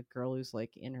dating a girl who's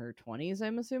like in her 20s,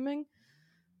 I'm assuming.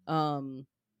 um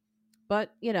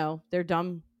but they're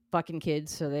dumb fucking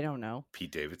kids, so they don't know.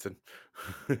 Pete Davidson.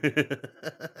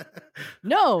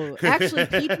 No, actually,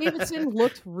 Pete Davidson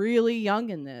looked really young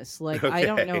in this. Like, I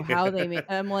don't know Okay. how they made.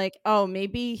 I'm like, oh,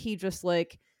 maybe he just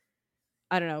like,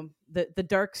 I don't know, the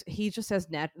darks. He just has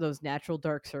those natural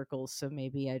dark circles. So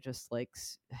maybe I just like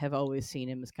have always seen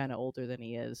him as kind of older than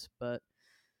he is. But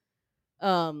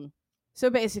so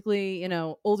basically,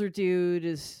 older dude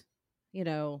is, you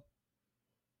know,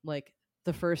 like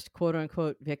the first quote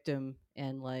unquote victim,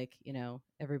 and like,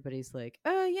 everybody's like,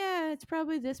 oh yeah, it's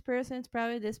probably this person, it's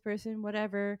probably this person,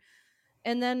 whatever.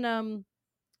 And then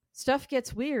stuff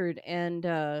gets weird,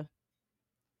 and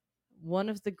one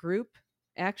of the group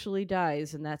actually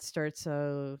dies, and that starts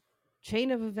a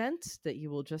chain of events that you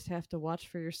will just have to watch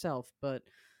for yourself. But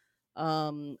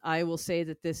I will say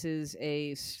that this is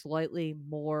a slightly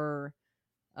more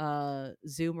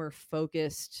zoomer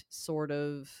focused sort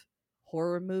of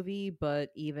horror movie, but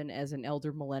even as an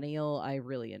elder millennial, I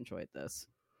really enjoyed this.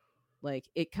 Like,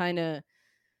 it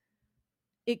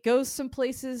goes some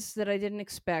places that I didn't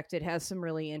expect. It has some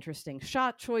really interesting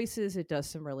shot choices. It does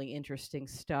some really interesting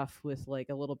stuff with like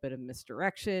a little bit of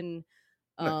misdirection.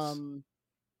 Nice. Um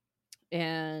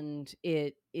and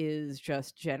it is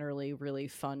just generally really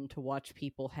fun to watch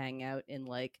people hang out in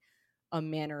like a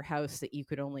manor house that you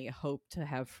could only hope to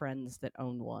have friends that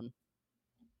own one.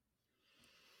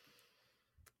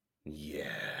 Yeah.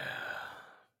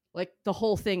 Like the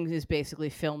whole thing is basically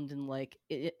filmed in like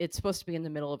it's supposed to be in the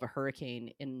middle of a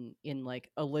hurricane in like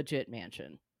a legit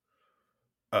mansion.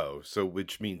 Oh, so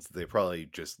which means they probably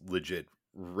just legit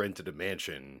rented a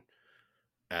mansion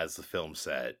as the film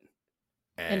set,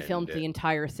 And filmed and the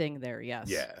entire thing there, yes.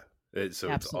 yeah, so it's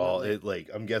all Absolutely. it like.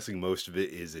 I'm guessing most of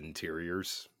it is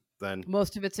interiors. Then,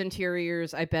 Most of its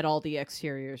interiors, I bet all the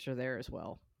exteriors are there as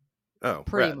well. oh,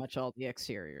 Pretty rad. much all the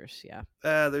exteriors, yeah.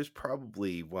 There's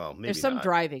probably, well, There's maybe some not.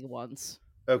 driving ones,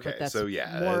 but Okay, that's so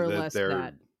yeah, more or that less there are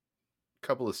that. a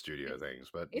couple of studio It, things,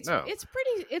 but it's no, it's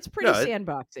pretty no,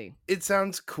 sandboxy. it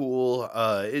sounds cool.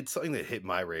 It's something that hit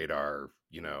my radar,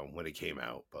 when it came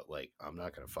out, but like, I'm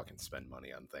not gonna fucking spend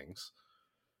money on things.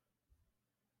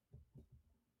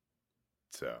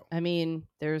 So I mean,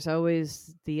 there's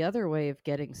always the other way of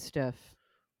getting stuff,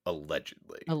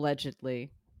 allegedly, allegedly.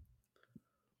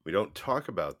 we don't talk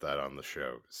about that on the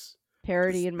shows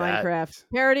Parody because in Minecraft.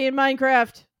 Parody in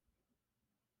Minecraft.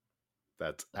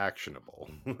 that's actionable.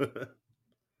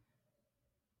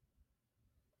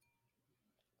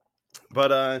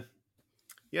 But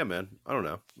yeah, man, I don't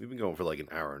know. We've been going for like an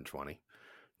hour and 20.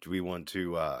 Do we want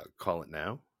to call it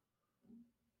now?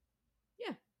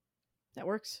 Yeah, that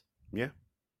works. Yeah.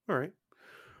 All right.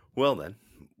 Well then,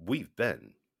 we've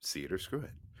been See It or Screw It.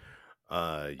 You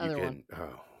Other one. can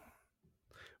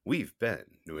we've been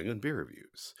New England Beer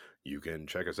Reviews. You can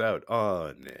check us out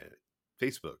on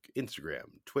Facebook, Instagram,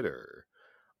 Twitter.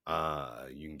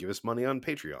 You can give us money on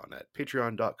Patreon at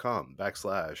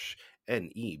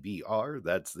patreon.com/NEBR.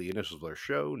 That's the initials of our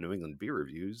show, New England Beer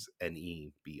Reviews,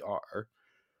 NEBR.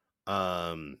 We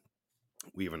have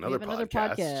We another have another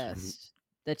podcast. podcast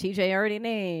that TJ already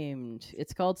named.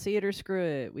 It's called See It or Screw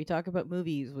It. We talk about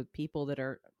movies with people that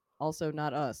are also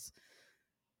not us.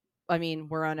 I mean,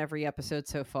 we're on every episode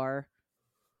so far,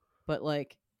 but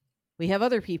like, we have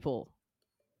other people,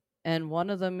 and one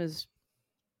of them is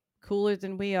cooler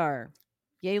than we are.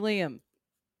 Yay, Liam.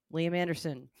 Liam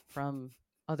Anderson from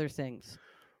other things.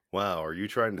 Wow, are you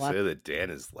trying to What? say that Dan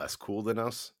is less cool than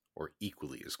us or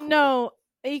equally as cool? No,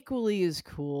 equally is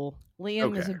cool.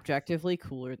 Liam is Okay. objectively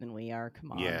cooler than we are.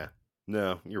 Come on. Yeah.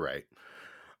 No, you're right.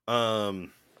 All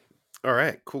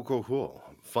right. Cool.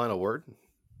 Final word.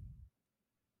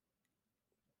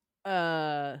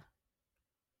 Last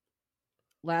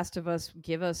of Us,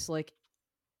 give us like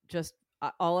just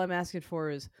all I'm asking for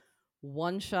is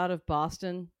one shot of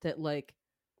Boston that like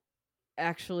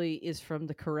actually is from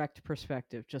the correct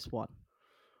perspective. Just one.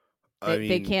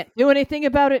 They can't do anything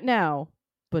about it now,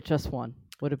 but just one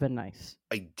would have been nice.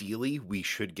 Ideally, we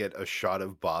should get a shot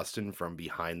of Boston from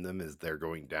behind them as they're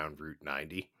going down Route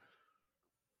 90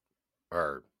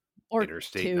 or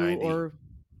Interstate 90 or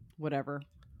whatever,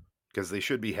 because they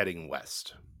should be heading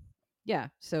west. Yeah,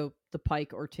 so the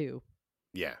Pike or 2.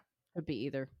 Yeah, could be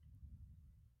either.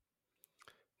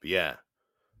 But yeah,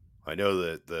 I know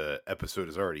that the episode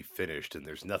is already finished and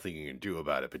there's nothing you can do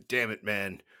about it, but damn it,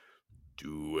 man,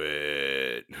 do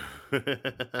it.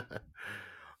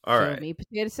 All Show right. me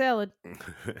potato salad.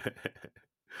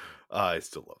 I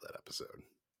still love that episode.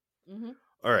 Mm-hmm.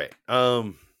 All right.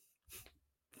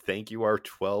 Thank you, our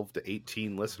 12 to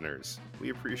 18 listeners.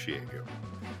 We appreciate you.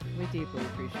 We deeply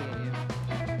appreciate you.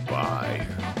 Bye.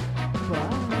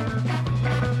 Bye.